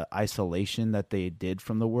 the isolation that they did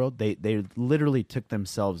from the world, they literally took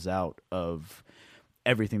themselves out of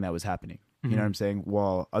everything that was happening. You know what I'm saying?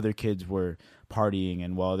 While other kids were partying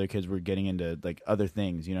and while other kids were getting into like other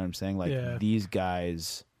things, you know what I'm saying? Like Yeah. these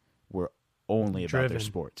guys were only about their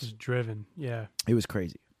sports. Just driven. Yeah. It was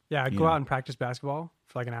crazy. Yeah, I'd You go know. out and practice basketball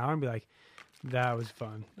for like an hour and be like, that was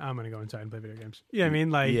fun. I'm going to go inside and play video games. You know what I mean?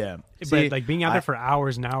 Like, Yeah. But See, like being out I- there for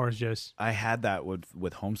hours and hours just. I had that with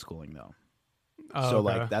homeschooling though. Oh, So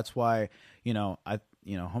okay. like that's why, you know,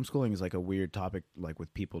 homeschooling is like a weird topic like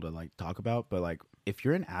with people to like talk about, but like if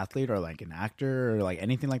you're an athlete or like an actor or like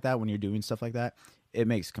anything like that, when you're doing stuff like that, it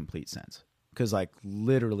makes complete sense. Cause like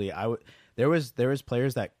literally there was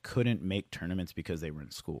players that couldn't make tournaments because they were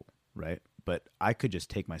in school. Right. But I could just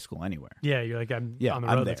take my school anywhere. Yeah, you're like, I'm Yeah. on the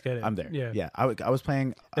I'm road. there. Let's get it. I'm there. Yeah. Yeah. I was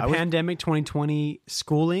playing. The I was, pandemic 2020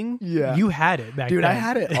 schooling. Yeah. You had it back dude, then. I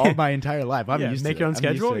had it all my entire life. I'm Yeah, used make to your it. own I'm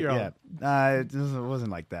used schedule? to it, You're yeah. It wasn't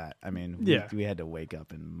like that. I mean, Yeah. we had to wake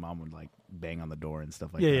up and mom would like bang on the door and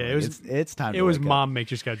stuff like Yeah, that. yeah, Like, it was- it's time. It to was wake up. mom makes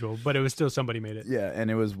your schedule, but it was still somebody made it. Yeah, and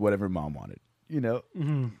it was whatever mom wanted. You know,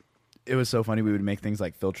 Mm-hmm. it was so funny. We would make things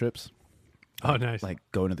like field trips, Oh, nice. like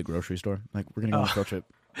going to the grocery store. Like we're gonna go on a field trip.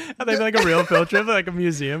 I think like a real field trip, like a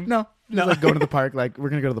museum. No, just like going to the park. Like we're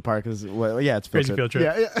gonna go to the park. Well, yeah, it's Crazy field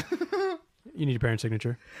trip. Yeah, You need your parents'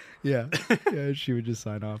 signature. yeah. Yeah, she would just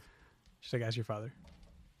sign off. Just like ask your father.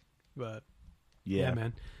 But Yeah, yeah,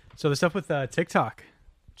 man. So the stuff with TikTok.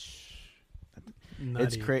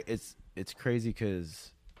 It's Nutty. it's crazy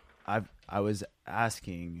because I was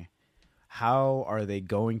asking, how are they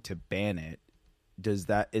going to ban it?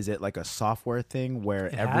 Is it like a software thing where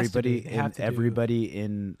It has to be. They have to do- everybody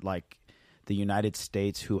in like the United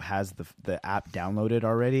States who has the app downloaded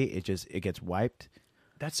already, it gets wiped?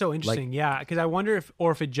 That's so interesting. Yeah, because I wonder if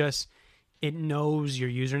it knows your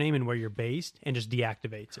username and where you're based and just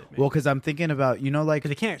deactivates it. Well, because I'm thinking about, you know, like because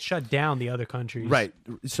they can't shut down the other countries. right.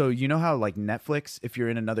 So you know how like Netflix, if you're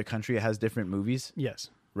in another country, it has different movies, Yes.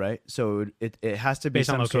 right? So it has to be Based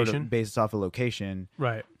on some sort location? of based off a location.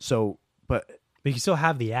 Right. So, but But you can still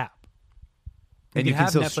have the app. and you can have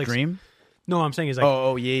still Netflix- stream. No, I'm saying is like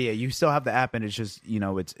Oh, yeah. You still have the app, and it's just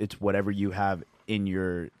it's whatever you have in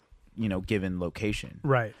your given location.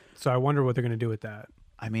 right. So I wonder what they're going to do with that,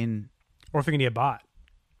 I mean, or if they're going to get bought.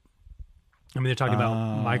 I mean, they're talking about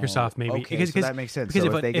Microsoft maybe okay, so that makes sense. Because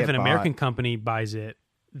So if they if get an American bought- company buys it,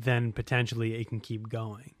 then potentially it can keep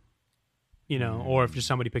going. Or if just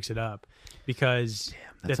somebody picks it up, because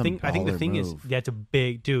that's I a think the baller thing move. is that's a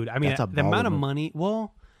big dude. I mean, That's a the amount baller of move. money.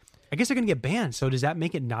 Well, I guess they're going to get banned. So does that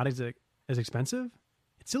make it not as expensive?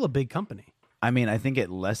 It's still a big company. I mean, I think it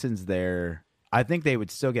lessens their. I think they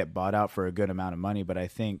would still get bought out for a good amount of money, but I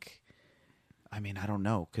don't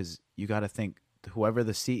know, because you got to think whoever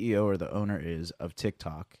the CEO or the owner is of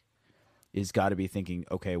TikTok is got to be thinking,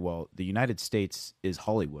 okay, well, the United States is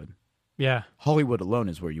Hollywood. Yeah. Hollywood alone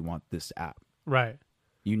is where you want this app. Right.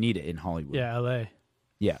 You need it in Hollywood. Yeah. LA.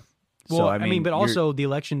 Yeah. Well, So I mean, but you're- also the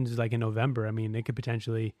election's like in November. I mean, it could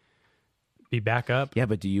potentially be back up. Yeah,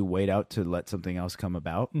 but do you wait out to let something else come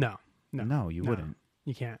about? No, No, you wouldn't.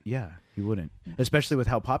 You can't. Yeah, you wouldn't. Especially with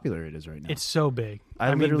how popular it is right now. It's so big. I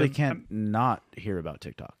mean, literally the- can't not hear about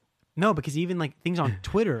TikTok. No, because even like things on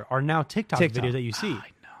Twitter are now TikTok videos that you see. I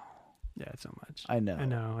know. Yeah, it's so much. I know. I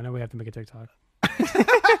know. We have to make a TikTok.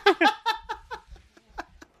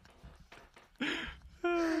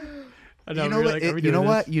 I know. You know we're what? like, are we You know doing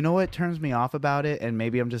what? this? You know what turns me off about it, and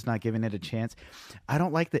maybe I'm just not giving it a chance. I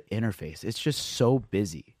don't like the interface. It's just so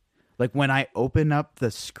busy. Like when I open up the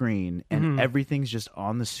screen and everything's just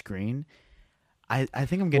on the screen, I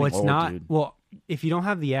think I'm getting Well, it's old, not. dude. Well, if you don't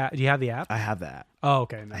have the app, do you have the app? I have that. Oh,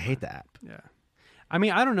 okay. never I mind. hate the app. Yeah. I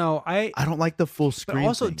mean, I don't know. I I don't like the full but screen.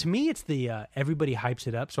 also thing. to me, it's the everybody hypes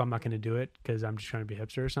it up, so I'm not going to do it because I'm just trying to be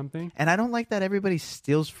hipster or something. And I don't like that everybody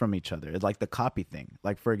steals from each other. It's like the copy thing.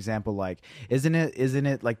 Like for example, like isn't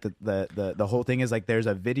it like the whole thing is like there's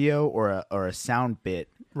a video or a sound bit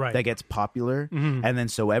Right. that gets popular, and then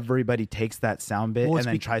so everybody takes that sound bit Well, and it's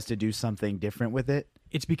then bec- tries to do something different with it.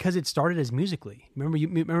 It's because it started as Musically.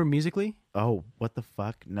 Remember Musically? Oh, what the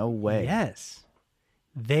fuck? No way. Yes.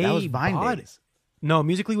 They That was Vine bought days. it. No,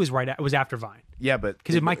 Musically was was after Vine. Yeah, but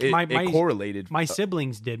Because my correlated. My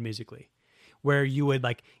siblings did Musically, where you would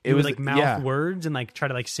like It you was- would like mouth yeah. words and like try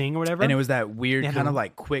to like sing or whatever. and it was that weird They had kind of the-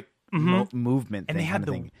 like quick movement and thing. they had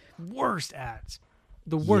the kind of thing. worst ads.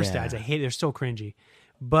 The worst Yeah. ads. I hate it. They're so cringy.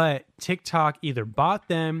 But TikTok either bought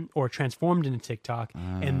them or transformed into TikTok,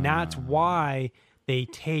 and that's why they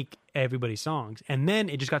take everybody's songs. And then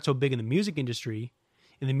it just got so big in the music industry.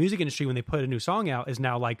 In the music industry, when they put a new song out, is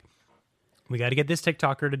now like, we got to get this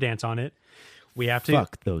TikToker to dance on it. We have to.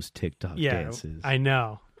 Fuck those TikTok Yeah, dances. I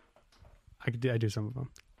know. I do some of them.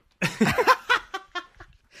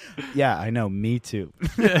 Yeah, I know. Me too.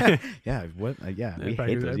 Yeah, what? Yeah, we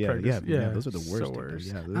hate those. Yeah, those are the So worst. worst.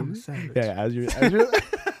 Yeah, I'm a savage. Yeah, as you're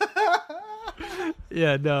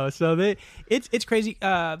Yeah, no. So it's crazy.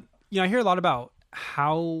 I hear a lot about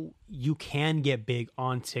how you can get big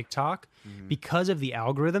on TikTok because of the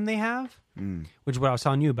algorithm they have, which is what I was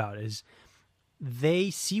telling you about. Is they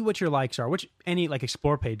see what your likes are, which any like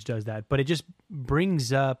explore page does that, but it just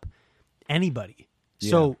brings up anybody.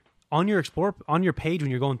 So on your page when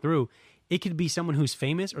you're going through, it could be someone who's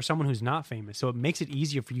famous or someone who's not famous. So it makes it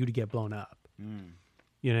easier for you to get blown up.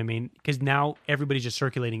 You know what I mean? Because now everybody's just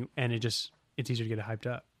circulating, and it's easier to get it hyped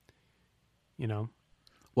up. You know?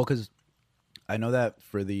 Well, because I know that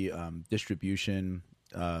for the distribution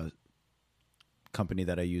company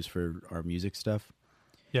that I use for our music stuff,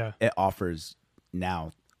 Yeah. it offers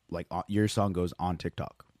now like your song goes on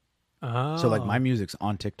TikTok. Oh. So like my music's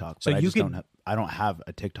on TikTok, So but I you just could- don't have. I don't have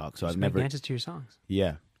a TikTok, so Just I've make never. dances to your songs.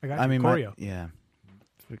 Yeah, I got I you. mean, Choreo. yeah,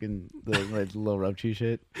 freaking the like, little rub cheese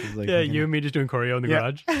shit. It's like Yeah, fucking- you and me just doing choreo in the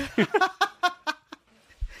Yeah. garage.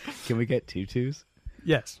 Can we get tutus?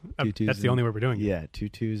 Yes. Tutus That's the and- only way we're doing it. Yeah,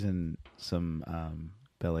 tutus and some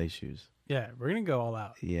ballet shoes. Yeah, we're going to go all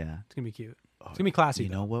out. Yeah. It's going to be cute. It's going to be classy. You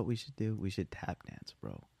though. know what we should do? We should tap dance,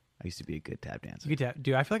 bro. I used to be a good tap dancer. You could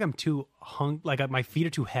dude, I feel like I'm too like my feet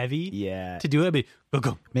are too heavy Yeah. to do it. But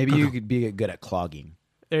go. Maybe you could be good at clogging.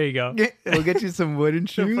 There you go. We'll get you some wooden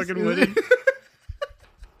So shoes. fucking wooden.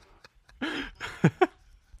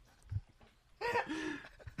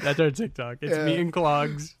 That's our TikTok. It's me and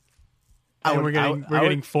clogs. I And would- we're I getting would- I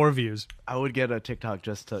would- 4 views. I would get a TikTok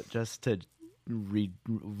just to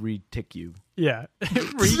re-tick you. Yeah.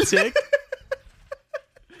 Retick.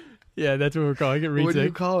 Yeah, that's what we're calling it. Retick. What do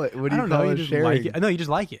you call it? What do I you don't call know. You it? just Sharing? like it. No, you just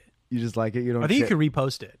like it. You just like it. You don't. I think you share- could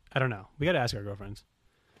repost it. I don't know. We got to ask our girlfriends.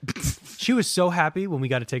 She was so happy when we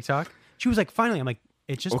got a TikTok. She was like, "Finally!" I'm like,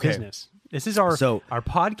 "It's just Okay. business. This is our So- our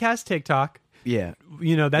podcast TikTok. Yeah,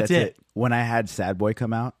 You know, that's it." When I had Sad Boy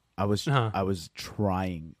come out, I was Uh-huh. I was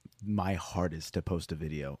trying my hardest to post a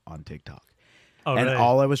video on TikTok. Oh, and really?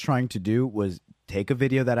 all I was trying to do was take a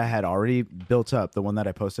video that I had already built up, the one that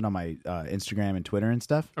I posted on my Instagram and Twitter and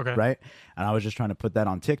stuff, Okay. right? And I was just trying to put that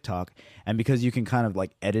on TikTok. And because you can kind of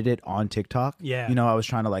like edit it on TikTok, Yeah. you know, I was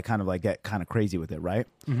trying to like kind of like get kind of crazy with it, right?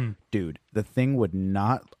 Mm-hmm. Dude, the thing would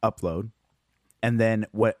not upload. And then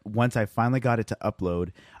once I finally got it to upload,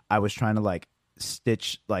 I was trying to like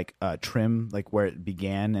stitch like trim like where it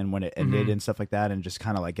began and when it ended and stuff like that, and just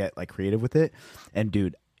kind of like get like creative with it. And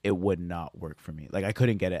dude, it would not work for me. Like I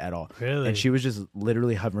couldn't get it at all. Really? And she was just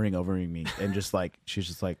literally hovering over me and just like she's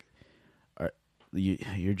just like,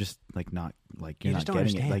 you're just like not like you're You not just don't getting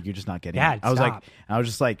understand. it. Like you're just not getting Dad, it. I was stop. like, I was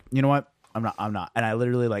just like, you know what? I'm not. And I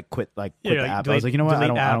literally like quit Yeah, the like, app. I was like, you know what? I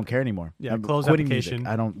delete app. don't care anymore. Yeah, I'm close quitting application. music.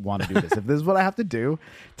 I don't want to do this. If this is what I have to do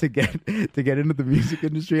to get into the music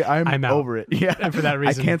industry, I'm out. over it. Yeah. And for that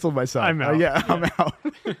reason, I canceled myself. I'm out. Yeah, I'm out.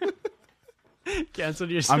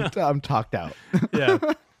 Canceled yourself. I'm talked out. Yeah.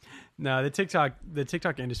 No, the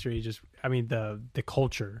TikTok industry just, I mean, the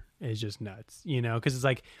culture is just nuts, you know, because it's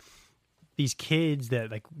like these kids that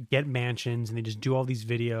like get mansions and they just do all these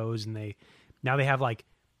videos, and now they have like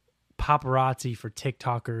paparazzi for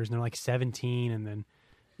TikTokers, and they're like 17, and then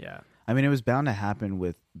yeah, I mean, it was bound to happen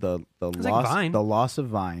with the like loss Vine. the loss of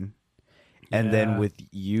Vine, and then Yeah.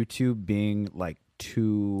 with YouTube being like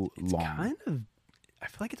too long. kind of, I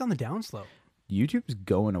feel like it's on the downslope. YouTube's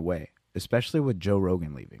going away, especially with Joe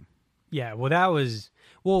Rogan leaving. Yeah,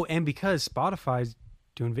 and because Spotify's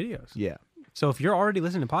doing videos. Yeah. So if you're already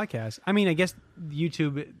listening to podcasts, I mean, I guess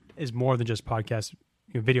YouTube is more than just podcasts,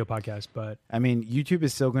 video podcasts, but I mean, YouTube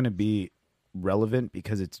is still going to be relevant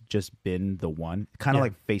because it's just been the one, kind of Yeah.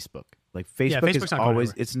 like Facebook. Like Facebook Facebook's is not going always,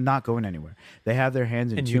 anywhere. it's not going anywhere. They have their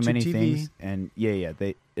hands in And too YouTube many TV. things, and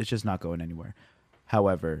it's just not going anywhere.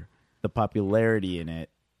 However, the popularity in it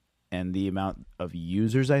and the amount of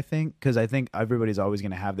users, I think, because I think everybody's always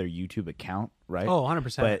going to have their YouTube account, right? oh,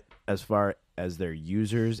 100%. But as far as their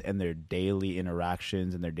users and their daily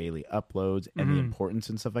interactions and their daily uploads and Mm-hmm. the importance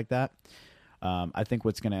and stuff like that, I think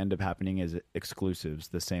what's going to end up happening is exclusives,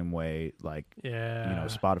 the same way like yeah,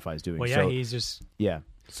 Spotify's doing. well, yeah, so he's just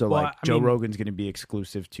so Well, like I Joe mean- Rogan's going to be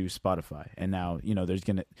exclusive to Spotify, and now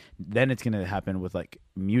then it's going to happen with like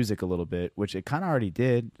music a little bit, which it kind of already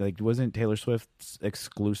did. Like, wasn't Taylor Swift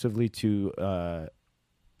exclusively to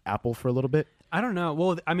Apple for a little bit? I don't know.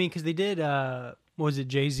 Well, I mean, because they did. What was it?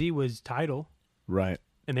 Jay-Z was Tidal, Right.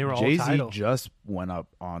 and they were all Jay-Z Tidal. just went up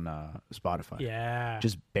on Spotify. Yeah,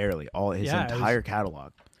 Just barely. All his Yeah, it was- entire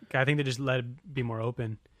catalog. I think they just let it be more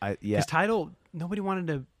open. Yeah. Because Tidal, nobody wanted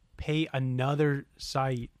to pay another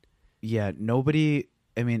site. Yeah, nobody.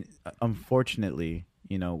 I mean, unfortunately,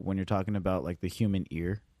 when you're talking about like the human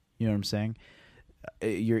ear, you know what I'm saying?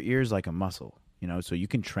 Your ear is like a muscle, so you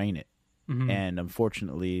can train it. Mm-hmm. And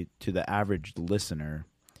unfortunately, to the average listener,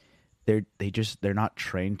 they're not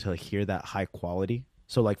trained to hear that high quality.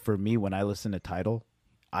 So, like for me, when I listen to Tidal,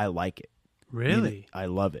 I like it. Really? I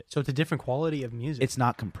love it. So it's a different quality of music. It's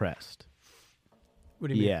not compressed. What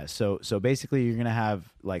do you mean? Yeah, so basically you're gonna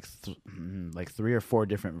have like like 3 or 4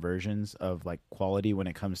 different versions of like quality when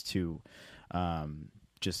it comes to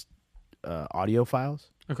just audio files,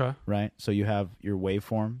 Okay. right? So you have your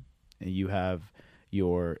waveform, and you have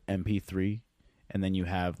your MP3, and then you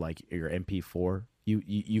have like your MP4.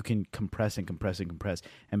 You can compress and compress and compress,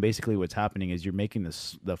 and basically what's happening is you're making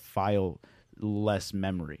the file less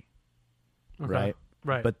memory, Okay. right?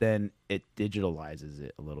 Right. But then it digitalizes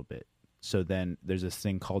it a little bit. So then there's this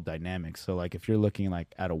thing called dynamics. So like if you're looking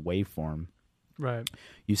like at a waveform, right.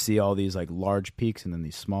 you see all these like large peaks and then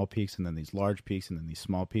these small peaks and then these large peaks and then these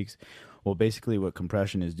small peaks. Well, basically what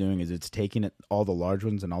compression is doing is it's taking all the large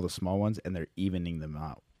ones and all the small ones and they're evening them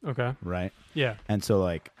out, Okay. right? Yeah. And so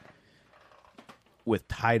like with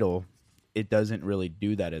Tidal, it doesn't really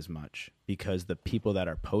do that as much because the people that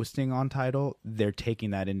are posting on Tidal, they're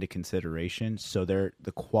taking that into consideration. So the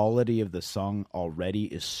quality of the song already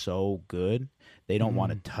is so good, they don't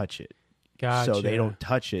want to touch it. Gotcha. So they don't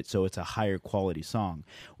touch it, so it's a higher quality song.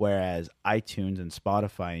 Whereas iTunes and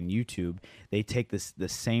Spotify and YouTube, they take the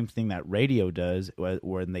same thing that radio does,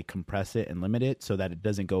 when they compress it and limit it so that it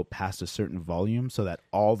doesn't go past a certain volume, so that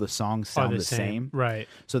all the songs sound the same. Right.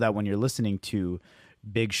 So that when you're listening to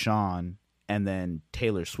Big Sean and then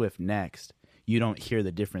Taylor Swift next, you don't hear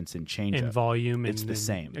the difference in change In up. volume. It's the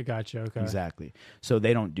same. I gotcha. Okay. Exactly. So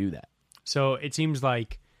they don't do that. So it seems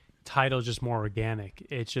like Tidal's just more organic.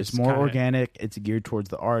 It's just It's more kinda organic. It's geared towards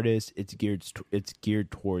the artist. It's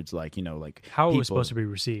geared towards like like how it people. was supposed to be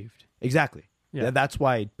received. Exactly. Yeah. That's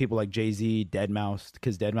why people like Jay-Z, Deadmau5,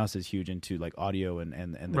 because Deadmau5 is huge into like audio and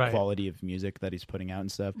the Right. quality of music that he's putting out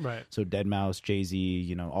and stuff. Right. So Deadmau5, Jay-Z,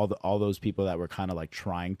 you know, all those people that were kind of like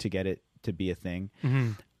trying to get it to be a thing.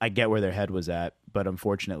 Mm-hmm. I get where their head was at, but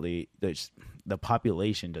unfortunately, the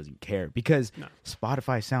population doesn't care because No.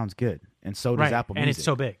 Spotify sounds good, and so does Right. Apple And Music, it's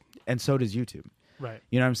so big. and so does YouTube. Right.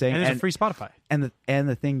 You know what I'm saying? And there's a free Spotify. And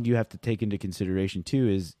the thing you have to take into consideration too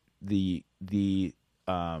is the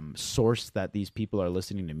source that these people are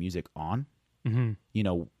listening to music on. Mm-hmm. You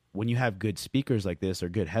know, when you have good speakers like this or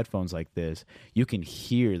good headphones like this, you can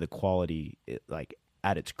hear the quality like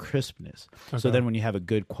at its crispness. So Okay. then when you have a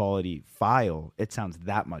good quality file, it sounds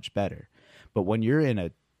that much better. But when you're in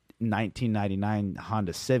a 1999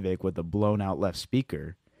 Honda Civic with a blown out left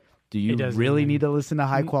speaker, do you It doesn't really even- need to listen to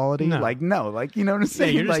high quality? no. Like, no, like, you know what I'm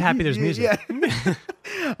saying? you're just Like, happy there's music. Yeah.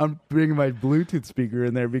 I'm bringing my Bluetooth speaker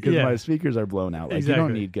in there because Yeah. my speakers are blown out. Like, you don't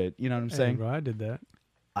Exactly. need good. You know what I'm Hey, saying? bro, I did that.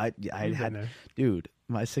 I You've had, been there. dude,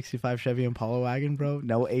 my 65 Chevy Impala wagon, bro.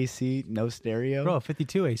 No AC, no stereo. Bro,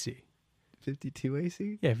 52 AC. 52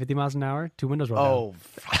 AC? Yeah, 50 miles an hour, 2 windows roll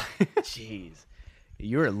Oh, jeez.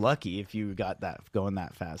 You were lucky if you got that going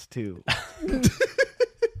that fast, too.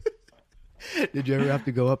 Did you ever have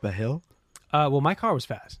to go up a hill? down. Well, my car was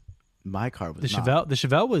fast. My car was The not.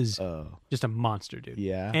 Chevelle was Oh, just a monster, dude.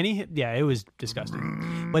 yeah. Yeah, it was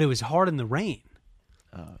disgusting. But it was hard in the rain.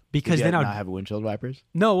 Did Because you then not I would have windshield wipers?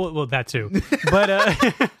 No, well that too. But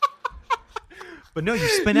but no, you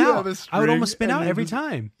spin You out. have a I would almost string spin and out then every just-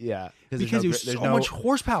 time Yeah. because it was so much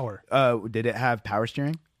horsepower. Did it have power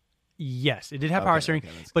steering? Yes, it did have power Okay, steering,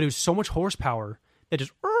 okay, that's but it was so much horsepower that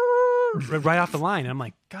just right off the line. And I'm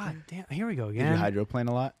like, God damn, here we go Did you again. hydroplane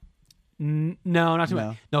a lot? No, not too No?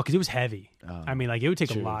 much. No, because it was heavy. Oh. I mean, like it would take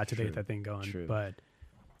True, a lot to true, get that thing going. true. But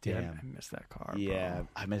dude, Damn. I miss that car. Yeah, bro.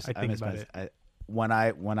 I miss. I I think miss about my. it. When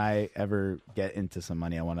I ever get into some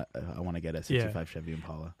money, I want to get a 65 Chevy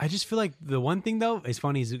Impala. I just feel like the one thing though is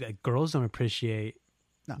funny is like, girls don't appreciate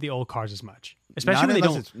No. the old cars as much, especially Not when they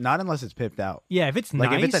unless don't. it's not unless it's pimped out. Yeah, if it's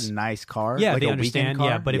Like nice, if it's a nice car, yeah, like they a understand. weekend car,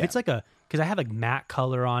 Yeah, but if it's like because I had like matte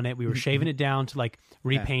color on it, we were shaving it down to like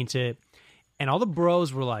repaint it, and all the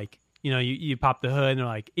bros were like, you know, you pop the hood and they're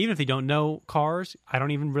like, even if they don't know cars, I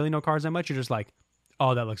don't even really know cars that much. You're just like,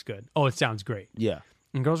 oh, that looks good. Oh, it sounds great. yeah,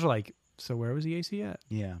 And girls are like, so where was the AC at?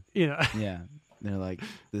 yeah, You know, yeah. They're like,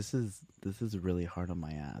 this is really hard on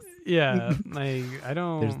my ass. yeah, like I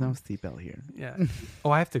don't. There's no seatbelt here. Yeah. Oh,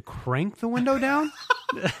 I have to crank the window down.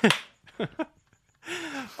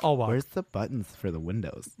 Oh wow. Where's the buttons for the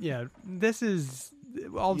windows? Yeah, this is.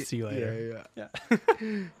 I'll see you later. Yeah.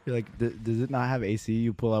 You're like, does it not have AC?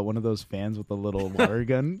 You pull out one of those fans with a little water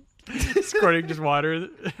gun. Squirting just water.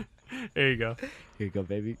 There you go. Here you go,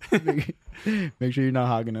 baby. Make sure you're not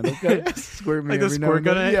hogging it. Okay, squirt me Like the every now squirt and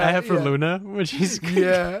gun then. I have for yeah. Luna when she's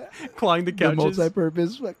Yeah, clawing the the couches.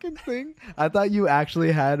 multi-purpose fucking thing. I thought you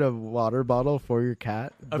actually had a water bottle for your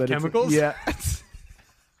cat. Of but it's- chemicals? Yeah.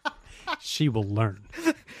 She will learn.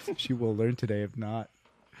 She will learn today. If not,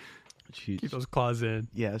 Keep those claws in.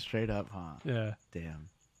 yeah, straight up, huh? Yeah. Damn.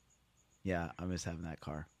 Yeah, I miss having that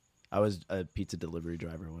car. I was a pizza delivery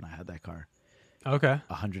driver when I had that car. Okay.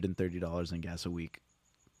 $130 in gas a week.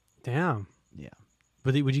 Damn. Yeah,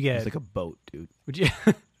 But would you it get? was like a boat, dude. Would you?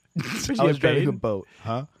 would I you was get driving a paid? boat,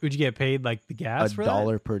 huh? Would you get paid like the gas for that?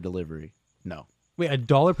 $1 per delivery. No. Wait,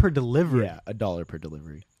 $1 per delivery? Yeah, $1 per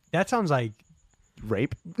delivery. That sounds like.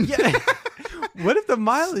 Rape? Yeah. What if the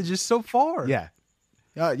mileage is so far? Yeah.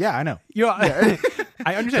 Yeah, I know. You know, I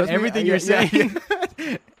understand Trust me, everything yeah, you're saying.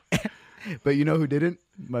 yeah. But you know who didn't?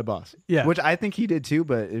 My boss. Yeah. Which I think he did too,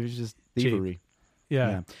 but it was just thievery.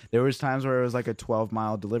 Yeah. There was times where it was like a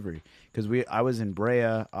 12-mile delivery because I was in Brea,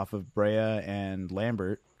 off of Brea and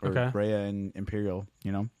Lambert, or Okay. Brea and Imperial,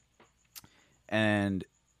 you know. And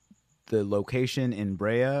the location in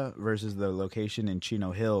Brea versus the location in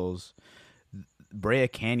Chino Hills, Brea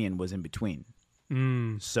Canyon was in between.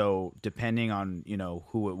 Mm. So depending on, you know,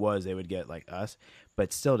 who it was, they would get like us.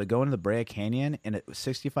 But still, to go into the Brea Canyon in a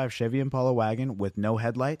 65 Chevy Impala wagon with no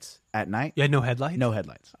headlights at night, You had no headlights? no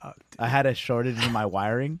headlights. Oh, I had a shortage in my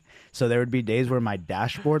wiring, so there would be days where my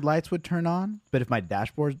dashboard lights would turn on. But if my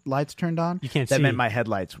dashboard lights turned on, You can't that see. meant my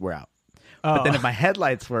headlights were out. oh. But then if my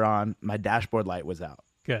headlights were on, my dashboard light was out.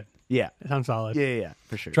 Good. Yeah, That sounds solid. yeah,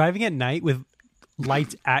 for sure. Driving at night with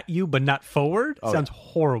lights at you but not forward sounds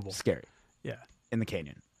horrible. Scary Yeah. in the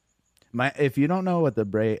canyon. If you don't know what the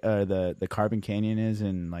the Carbon Canyon is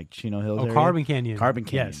in like Chino Hills, Oh, area, Carbon Canyon. Carbon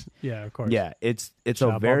Canyon. Yes. Yeah, of course. Yeah, it's Shout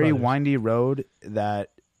a out very Ball Brothers. windy road that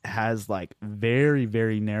has like very,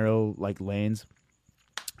 very narrow like lanes,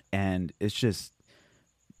 and it's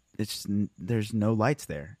there's no lights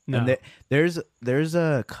there. No. And there's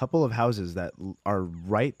a couple of houses that are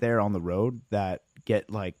right there on the road that get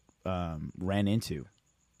like ran into,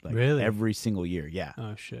 like Really? every single year. Yeah,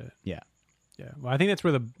 Oh shit. yeah. Yeah. Well, I think that's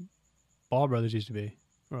where the Ball Brothers used to be.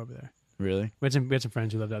 We're over there. Really? We had some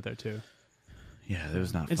friends who lived out there too. Yeah, it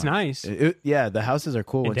was not. It's fun. nice. Yeah, the houses are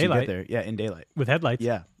cool In once daylight. you get there. Yeah, in daylight. With headlights.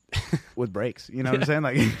 Yeah, with brakes. You know what I'm saying?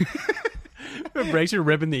 Like, Brakes are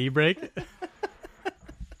ripping the e-brake.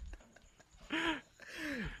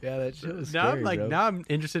 yeah, that shit was Now scary, bro. now I'm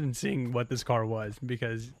interested in seeing what this car was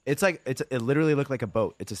because It's like it literally looked like a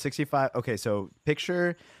boat. It's a 65. Okay, so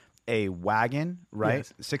picture a wagon, right?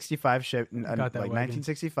 Yes. 65 ship, Got that like wagon.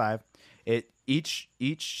 1965.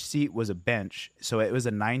 Each seat was a bench, so it was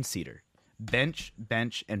a 9-seater. Bench,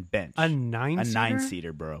 and bench. a 9-seater? A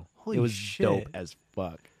 9-seater, bro. Holy it was shit. dope as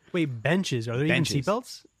fuck. Wait, benches. Are there Benches. even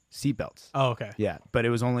seatbelts? Seatbelts. Oh, okay. Yeah, but it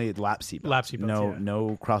was only lap seatbelts. Lap seatbelts, No, yeah.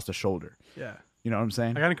 no cross the shoulder. Yeah. You know what I'm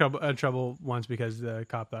saying? I got in trouble once because the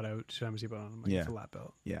cop thought I should have a seatbelt on. I'm like, Yeah. it's a lap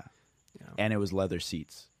belt. Yeah. Yeah. And it was leather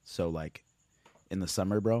seats. So like in the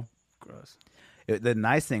summer, bro. Gross. The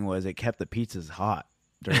nice thing was it kept the pizzas hot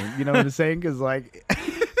during. You know what I'm saying? Because like,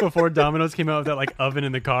 Before Domino's came out with that like oven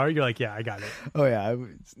in the car, you're like, yeah, I got it. oh yeah,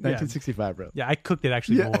 it's 1965, bro. Yeah, I cooked it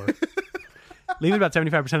actually Yeah. more. Leave it about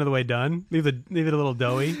 75% of the way done. Leave it a little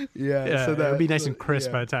doughy. Yeah, Yeah, so that it'll be nice and crisp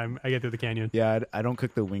yeah. by the time I get through the canyon. Yeah, I don't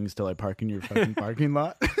cook the wings till I park in your fucking parking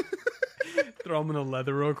lot Throw them in the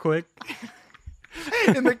leather real quick.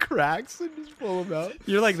 in the cracks and just pull them out.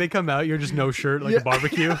 You're like, they come out, you're just no shirt, like Yeah. a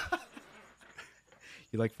barbecue.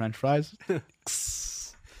 You like French fries?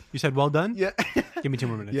 You said, well done? Yeah, Give me 2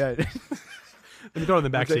 more minutes. yeah. Let me throw it in the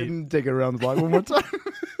back seat. Take it around the block one more time.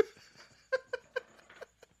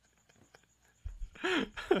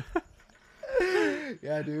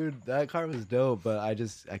 Yeah, dude, that car was dope, but I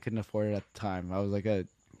couldn't afford it at the time. I was like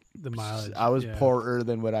The mileage. I was yeah. poorer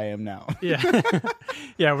than what I am now. Yeah.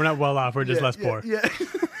 Yeah, we're not well off. We're just less poor. Yeah.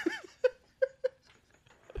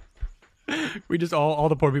 We just all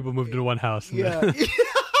the poor people moved into one house. and then-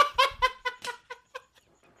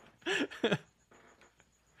 Yeah.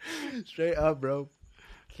 Straight up, bro.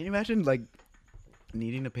 Can you imagine like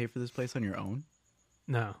needing to pay for this place on your own?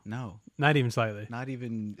 No, No, not even slightly. not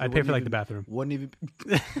even. I'd pay for like the bathroom. Wouldn't even.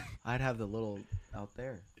 I'd have the little out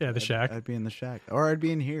there. Yeah, the shack. I'd be in the shack, or I'd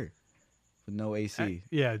be in here with no AC.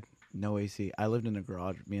 Yeah. No AC. I lived in a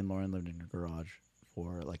garage. Me and Lauren lived in a garage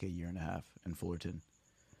for like a year and a half in Fullerton.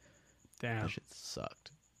 Damn. That shit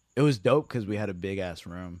sucked. It was dope because we had a big ass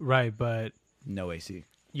room, Right, but no AC,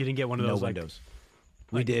 you didn't get one of no those like windows.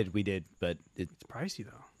 like- we did, but it's pricey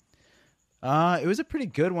though. it was a pretty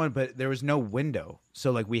good one, but there was no window,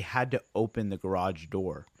 so like we had to open the garage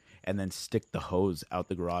door and then stick the hose out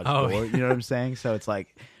the garage Oh. door. You know what I'm saying? So it's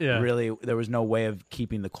like Yeah. really there was no way of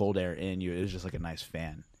keeping the cold air in. It was just like a nice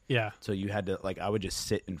fan. Yeah. So you had to like I would just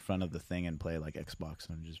sit in front of the thing and play like Xbox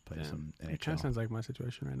and just play some It kind of NHL. sounds like my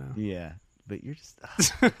situation right now. Yeah, but you're just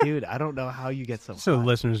dude. I don't know how you get so. So hot.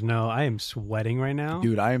 listeners know I am sweating right now.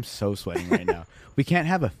 Dude, I am so sweating right now. We can't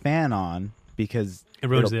have a fan on because It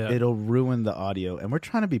ruins it'll ruin the audio, and we're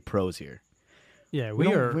trying to be pros here. Yeah, We we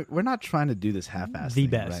don't- are. We're not trying to do this half-assed. The thing,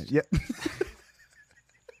 best. Right? Yep.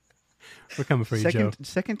 We're coming for you, Joe.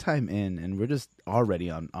 Second time in, and we're just already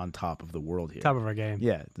on top of the world here. Top of our game.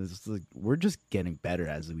 Yeah, this is like, we're just getting better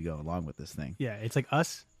as we go along with this thing. Yeah, it's like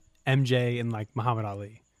us, MJ, and like Muhammad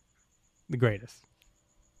Ali, the greatest.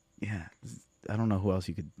 Yeah, I don't know who else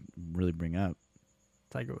you could really bring up.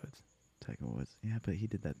 Tiger Woods. Tiger Woods. Yeah, but he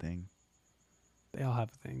did that thing. They all have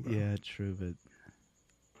a thing, bro. Yeah, true, but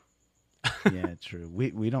yeah, true. We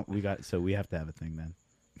have to have a thing then.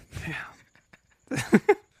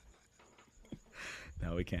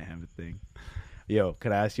 No, we can't have a thing. Yo,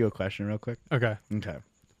 could I ask you a question real quick? Okay. Okay.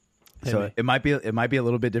 Hit So me. it might be a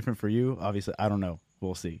little bit different for you. Obviously, I don't know.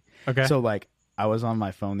 We'll see. Okay. So like, I was on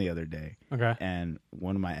my phone the other day, Okay. and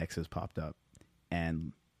one of my exes popped up,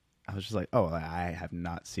 and I was just like, oh, I have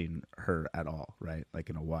not seen her at all, right? Like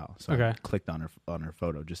in a while. So I Okay. clicked on her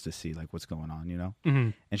photo just to see like what's going on, you know. Mm-hmm.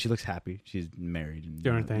 And she looks happy. She's married and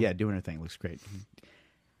Doing her thing. Yeah, doing her thing. Looks great.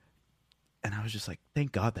 And I was just like,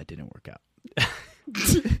 thank God that didn't work out.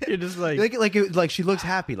 You're just like, Like she looks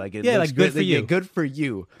happy. Like it Yeah, looks like, good for Yeah, you. good for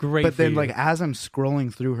you. Great But for then you. like as I'm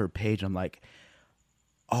scrolling through her page, I'm like,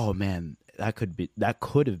 oh man, that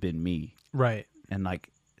could have been me. right. And like,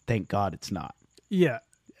 thank God it's not. Yeah.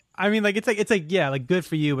 I mean, like it's like yeah, like good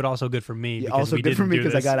for you, but also good for me. because Also we good for didn't me do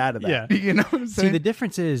because I this. got out of that. Yeah. You know what I'm See, saying? the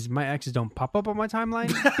difference is my exes don't pop up on my timeline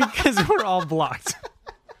because we're all blocked.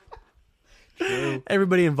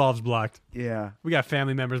 Everybody involved's blocked. yeah. We got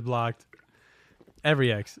family members blocked.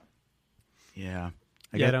 Every ex. Yeah.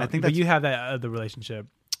 Like, Yeah, I think but that's, you have that other relationship.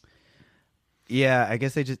 yeah, I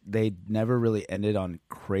guess they never really ended on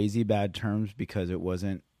crazy bad terms because it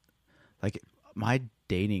wasn't like my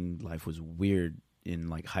dating life was weird in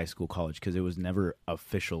like high school, college because it was never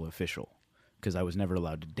official because I was never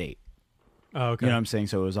allowed to date. Oh, okay. You know what I'm saying?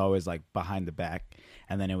 So it was always like behind the back,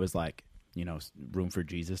 and then it was like, you know, room for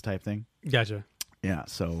Jesus type thing. Gotcha. Yeah,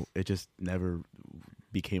 so it just never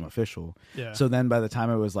became official. Yeah. So then by the time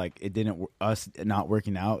it was like it didn't us not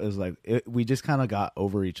working out, it was like we just kind of got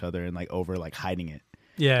over each other and like over like hiding it.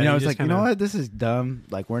 Yeah. You know, it's just like, you know what, this is dumb.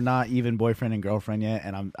 Like we're not even boyfriend and girlfriend yet,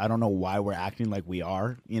 and I don't know why we're acting like we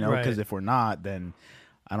are. You know, Right. because if we're not, then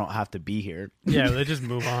I don't have to be here. Yeah, let's just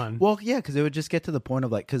move on. Well, yeah, because it would just get to the point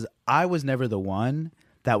of like, because I was never the one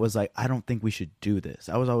that was like, I don't think we should do this.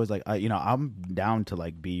 I was always like, you know, I'm down to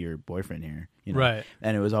like be your boyfriend here, you know? Right.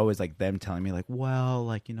 And it was always like them telling me like, well,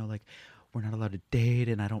 like, you know, like we're not allowed to date,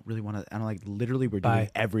 and I don't really want to. And I'm like, literally, we're doing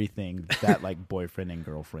Bye. everything that like boyfriend and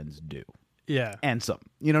girlfriends do, Yeah. and some.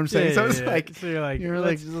 You know what I'm saying? So it's like, so you're like, you're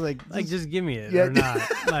let's- like, just give me it Yeah. or not.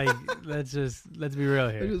 Like, let's be real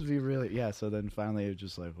it here. just be really, yeah. So then finally, it was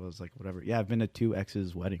just like, well, it's like whatever. Yeah, I've been to 2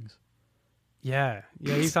 exes' weddings. Yeah.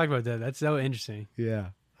 Yeah. You talked about that. That's so interesting. Yeah,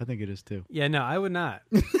 I think it is too. Yeah. No, I would not.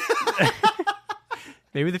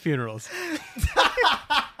 Maybe the funerals.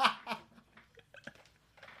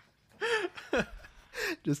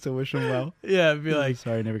 Just to wish them well. Yeah. Be like,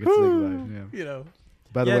 Sorry, I never get to say goodbye. Yeah. you know.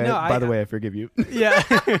 By the Yeah, way, no, by the way, I forgive you. Yeah.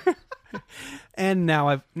 And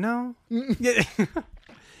now no.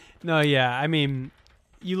 No, yeah. I mean,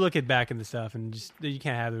 you look at back in the stuff and just you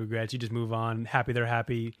can't have the regrets. You just move on. Happy they're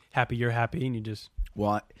happy. Happy you're happy, and you just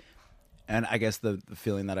Well, and I guess the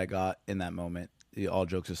feeling that I got in that moment, all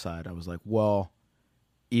jokes aside, I was like, well,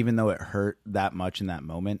 even though it hurt that much in that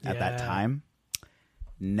moment at that Yeah. time,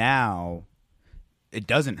 now it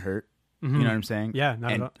doesn't hurt. You know what I'm saying? Yeah,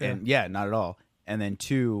 not at and, all. Yeah. And yeah, not at all. And then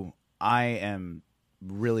 2, I am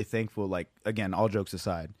really thankful. Like again, all jokes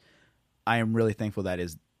aside, I am really thankful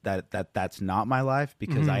that's not my life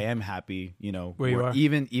because I am happy. You know, Where you are.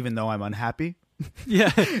 even though I'm unhappy.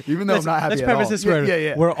 yeah. Even though I'm not happy Let's at preface all. this Yeah, where yeah,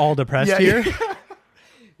 yeah. we're all depressed Yeah, here. yeah.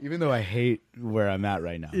 Even though I hate where I'm at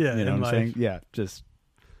right now. Yeah, You know in what I'm saying? life. Yeah. Just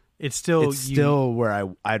It's still it's still where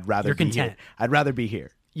I'd rather You're be content. here. I'd rather be here.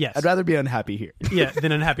 yes. I'd rather be unhappy here. yeah,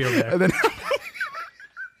 then unhappy over there. And then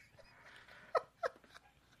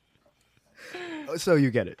so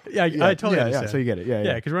you get it. Yeah, I totally yeah, understand. Yeah, so you get it. Yeah,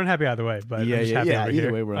 Yeah, because we're unhappy either way. But yeah, I'm just yeah, happy yeah. over Either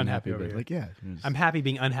here. way, we're unhappy. over But here. like, yeah, I'm happy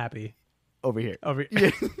being unhappy over here. over.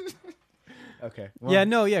 Yeah. Okay. Well, Yeah,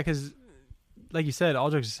 no, yeah, because like you said,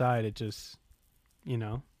 all jokes aside, it just, you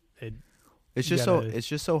know, it. It's You just gotta- it's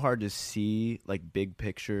just so hard to see like big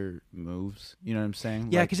picture moves. You know what I'm saying?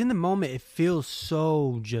 Yeah, Like, because in the moment it feels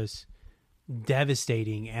so just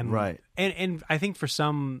devastating and Right. And I think for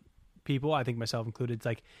some people, I think myself included, it's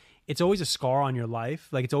like it's always a scar on your life.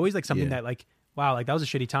 Like it's always like something Yeah. that like wow, like that was a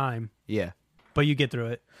shitty time, yeah. but you get through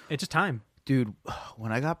it. It's just time. Dude,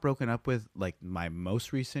 when I got broken up with like my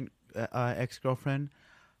most recent ex-girlfriend,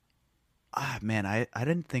 man, I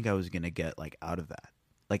didn't think I was gonna get like out of that,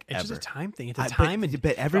 like It's ever. just a time thing. It's a But- time, and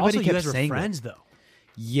but everybody also, kept you guys were saying that. friends though.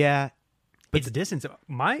 Yeah, It's distance.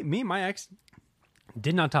 Me and my ex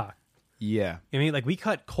did not talk. yeah. I mean, like we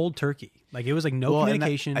cut cold turkey. Like it was like no Well, and that-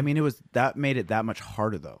 communication. I mean, that made it that much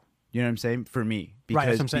harder though. You know what I'm saying? For me, Right, that's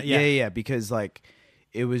because what I'm saying, yeah, yeah. yeah, because like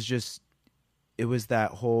it was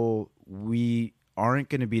that whole we aren't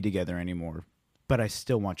going to be together anymore, but I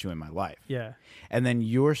still want you in my life. yeah, And then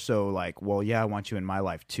you're so like, well, yeah, I want you in my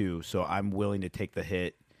life too, so I'm willing to take the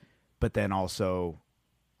hit, but then also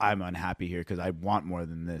I'm unhappy here because I want more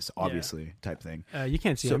than this, obviously, type thing. you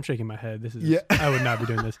can't see. So- I'm shaking my head. This is. Yeah. I would not be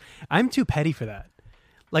doing this. I'm too petty for that.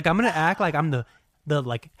 Like I'm gonna act like I'm the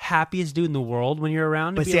like happiest dude in the world when you're around.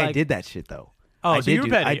 and But be see, like, I did that shit though. Oh, I so did you were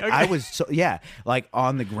do- petty. I Okay. was so like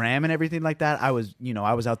on the gram and everything like that. I was,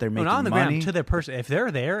 I was out there No, making not on the money. ground to their person. If they're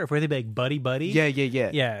there, if we're like buddy, Yeah.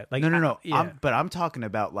 yeah. Like no. yeah. But I'm talking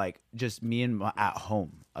about like just me and at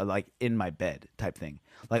home, like in my bed type thing.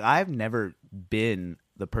 Like I've never been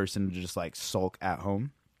the person to just like sulk at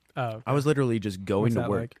home. Oh, I was literally just going What's to that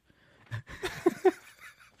work. like?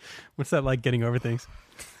 What's that like? Getting over things?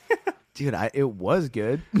 Dude, it was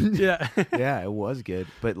good. Yeah, Yeah, it was good.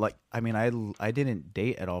 But like, I mean, I didn't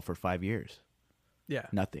date at all for 5 years. yeah,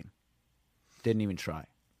 Nothing. Didn't even try.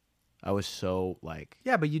 I was so like,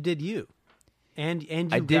 yeah. But you did you, and you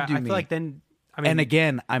I did do I me. feel like then. I mean, and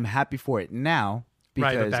again, I'm happy for it now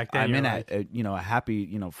Right, but because back then I'm you in were a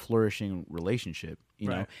happy, flourishing relationship,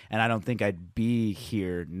 know, Right. and I don't think I'd be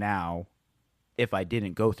here now if I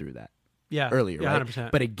didn't go through that yeah, earlier, yeah, right?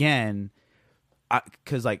 100%. But again,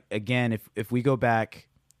 because like again, if we go back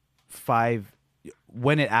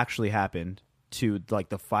when it actually happened to like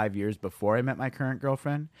the 5 years before I met my current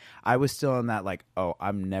girlfriend, I was still in that like, oh,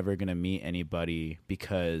 I'm never gonna meet anybody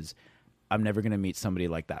because I'm never gonna meet somebody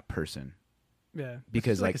like that person. Yeah,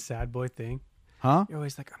 Because, it's like like- a sad boy thing. Huh? You're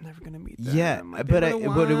always like, I'm never gonna meet them. Yeah, Like, but they're the it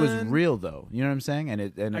was one. real though. You know what I'm saying?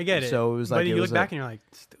 And I get it. So it was like but it you was look back and you're like,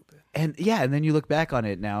 stupid. and then you look back on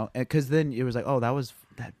it now, because then it was like, oh, that was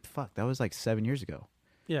like 7 years ago.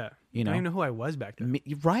 Yeah, You I don't know? even know who I was back then.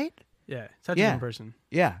 Right? Yeah, such a Yeah. different person.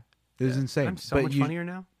 Yeah, it was Yeah. insane. I'm so But much funnier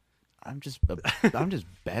now. I'm just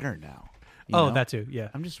better now. you Oh, know? that too. Yeah,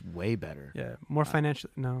 I'm just way better. yeah. More financial.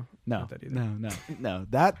 No, No, not that either. no.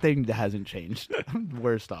 That thing hasn't changed. I'm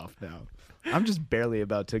worse off now. I'm just barely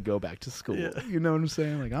about to go back to school. Yeah. You know what I'm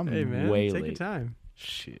saying? Like I'm Hey man, way take late. your time.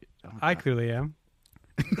 Shit. Oh, I God. clearly am.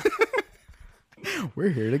 We're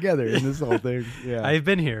here together in this whole thing. Yeah. I've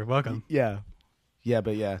been here. Welcome. Yeah. Yeah,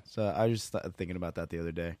 but yeah. So I was just thinking about that the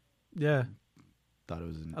other day. Yeah, Thought it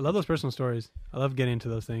was. I love those personal stories. I love getting into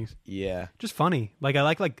those things. Yeah. Just funny. Like I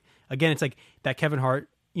like again, it's like that Kevin Hart.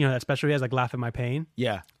 You know that special he has, like Laugh at My Pain.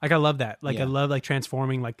 Yeah. Like I love that. Like Yeah. I love like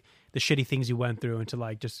transforming like the shitty things you went through into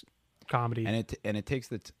like just comedy. And it takes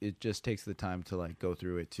it just takes the time to like go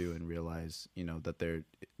through it too and realize, you know, that the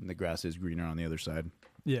grass is greener on the other side.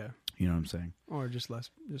 Yeah, You know what I'm saying? or just less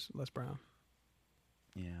brown.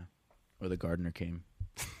 Yeah. Or the gardener came,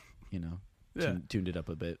 you know, Yeah, tuned it up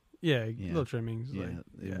a bit. yeah, Yeah. little trimmings. Yeah. Like,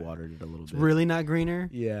 They yeah. watered it a little It's bit. really not greener.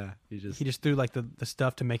 Yeah. He just threw like the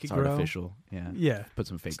stuff to make It's it grow. artificial. Yeah. Yeah, Put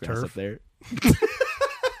some fake It's grass turf. up there.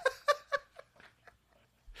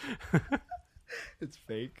 It's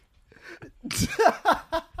fake.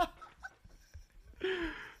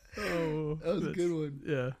 oh, That was a good one.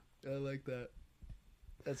 Yeah, I like that.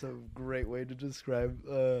 That's a great way to describe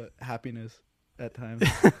happiness at times.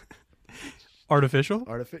 artificial.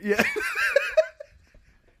 Yeah.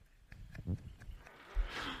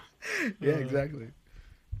 Yeah, exactly.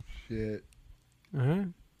 Shit. All right.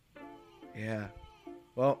 Yeah.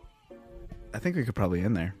 Well, I think we could probably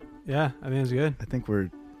end there. Yeah, I think it's good, I think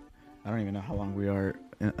I don't even know how long we are.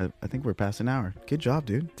 I think we're past an hour. Good job,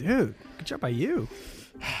 dude. dude. Good job by you.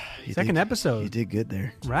 You Second did- episode. You did good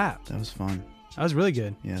there. Wrap. That was fun. That was really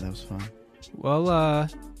good. Yeah, that was fun. Well,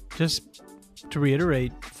 just to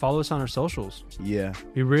reiterate, follow us on our socials. Yeah.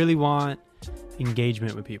 We really want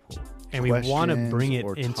engagement with people, and we want to bring it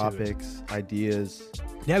or into topics, ideas, it.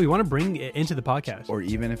 Yeah, we want to bring it into the podcast. or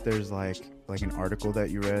even if there's like an article that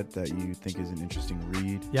you read that you think is an interesting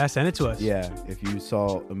read. Yeah, send it to us. Yeah, if you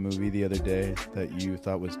saw a movie the other day that you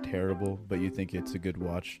thought was terrible, but you think it's a good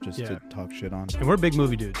watch just Yeah. to talk shit on, And we're big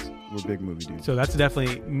movie dudes, we're big movie dudes. so that's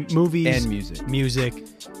definitely movies And music. Music,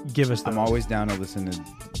 give us. I'm those. always down to listen to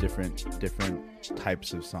different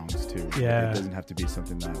types of songs too. Yeah. It doesn't have to be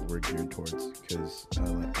something that we're geared towards because I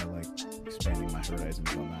like expanding my horizons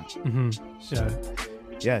on that. Mhm. So,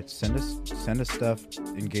 yeah, send us stuff,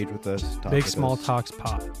 engage with us. Talk Big with Small us. Talks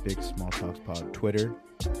Pod, Big Small Talks Pod. Twitter,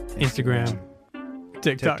 Instagram,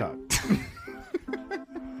 TikTok. TikTok.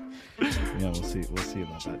 Yeah, we'll see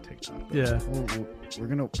about that TikTok. But Yeah. we're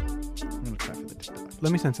gonna try for the TikTok.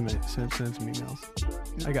 Let me send some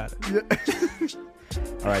emails. I got it.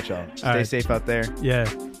 All right, y'all. Stay right. safe out there. Yeah,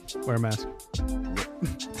 wear a mask.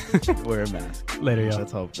 Wear a mask. Later, y'all.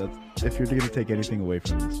 That's all. That's if you're gonna take anything away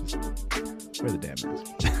from this, just wear the damn mask.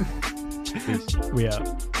 Peace. We out.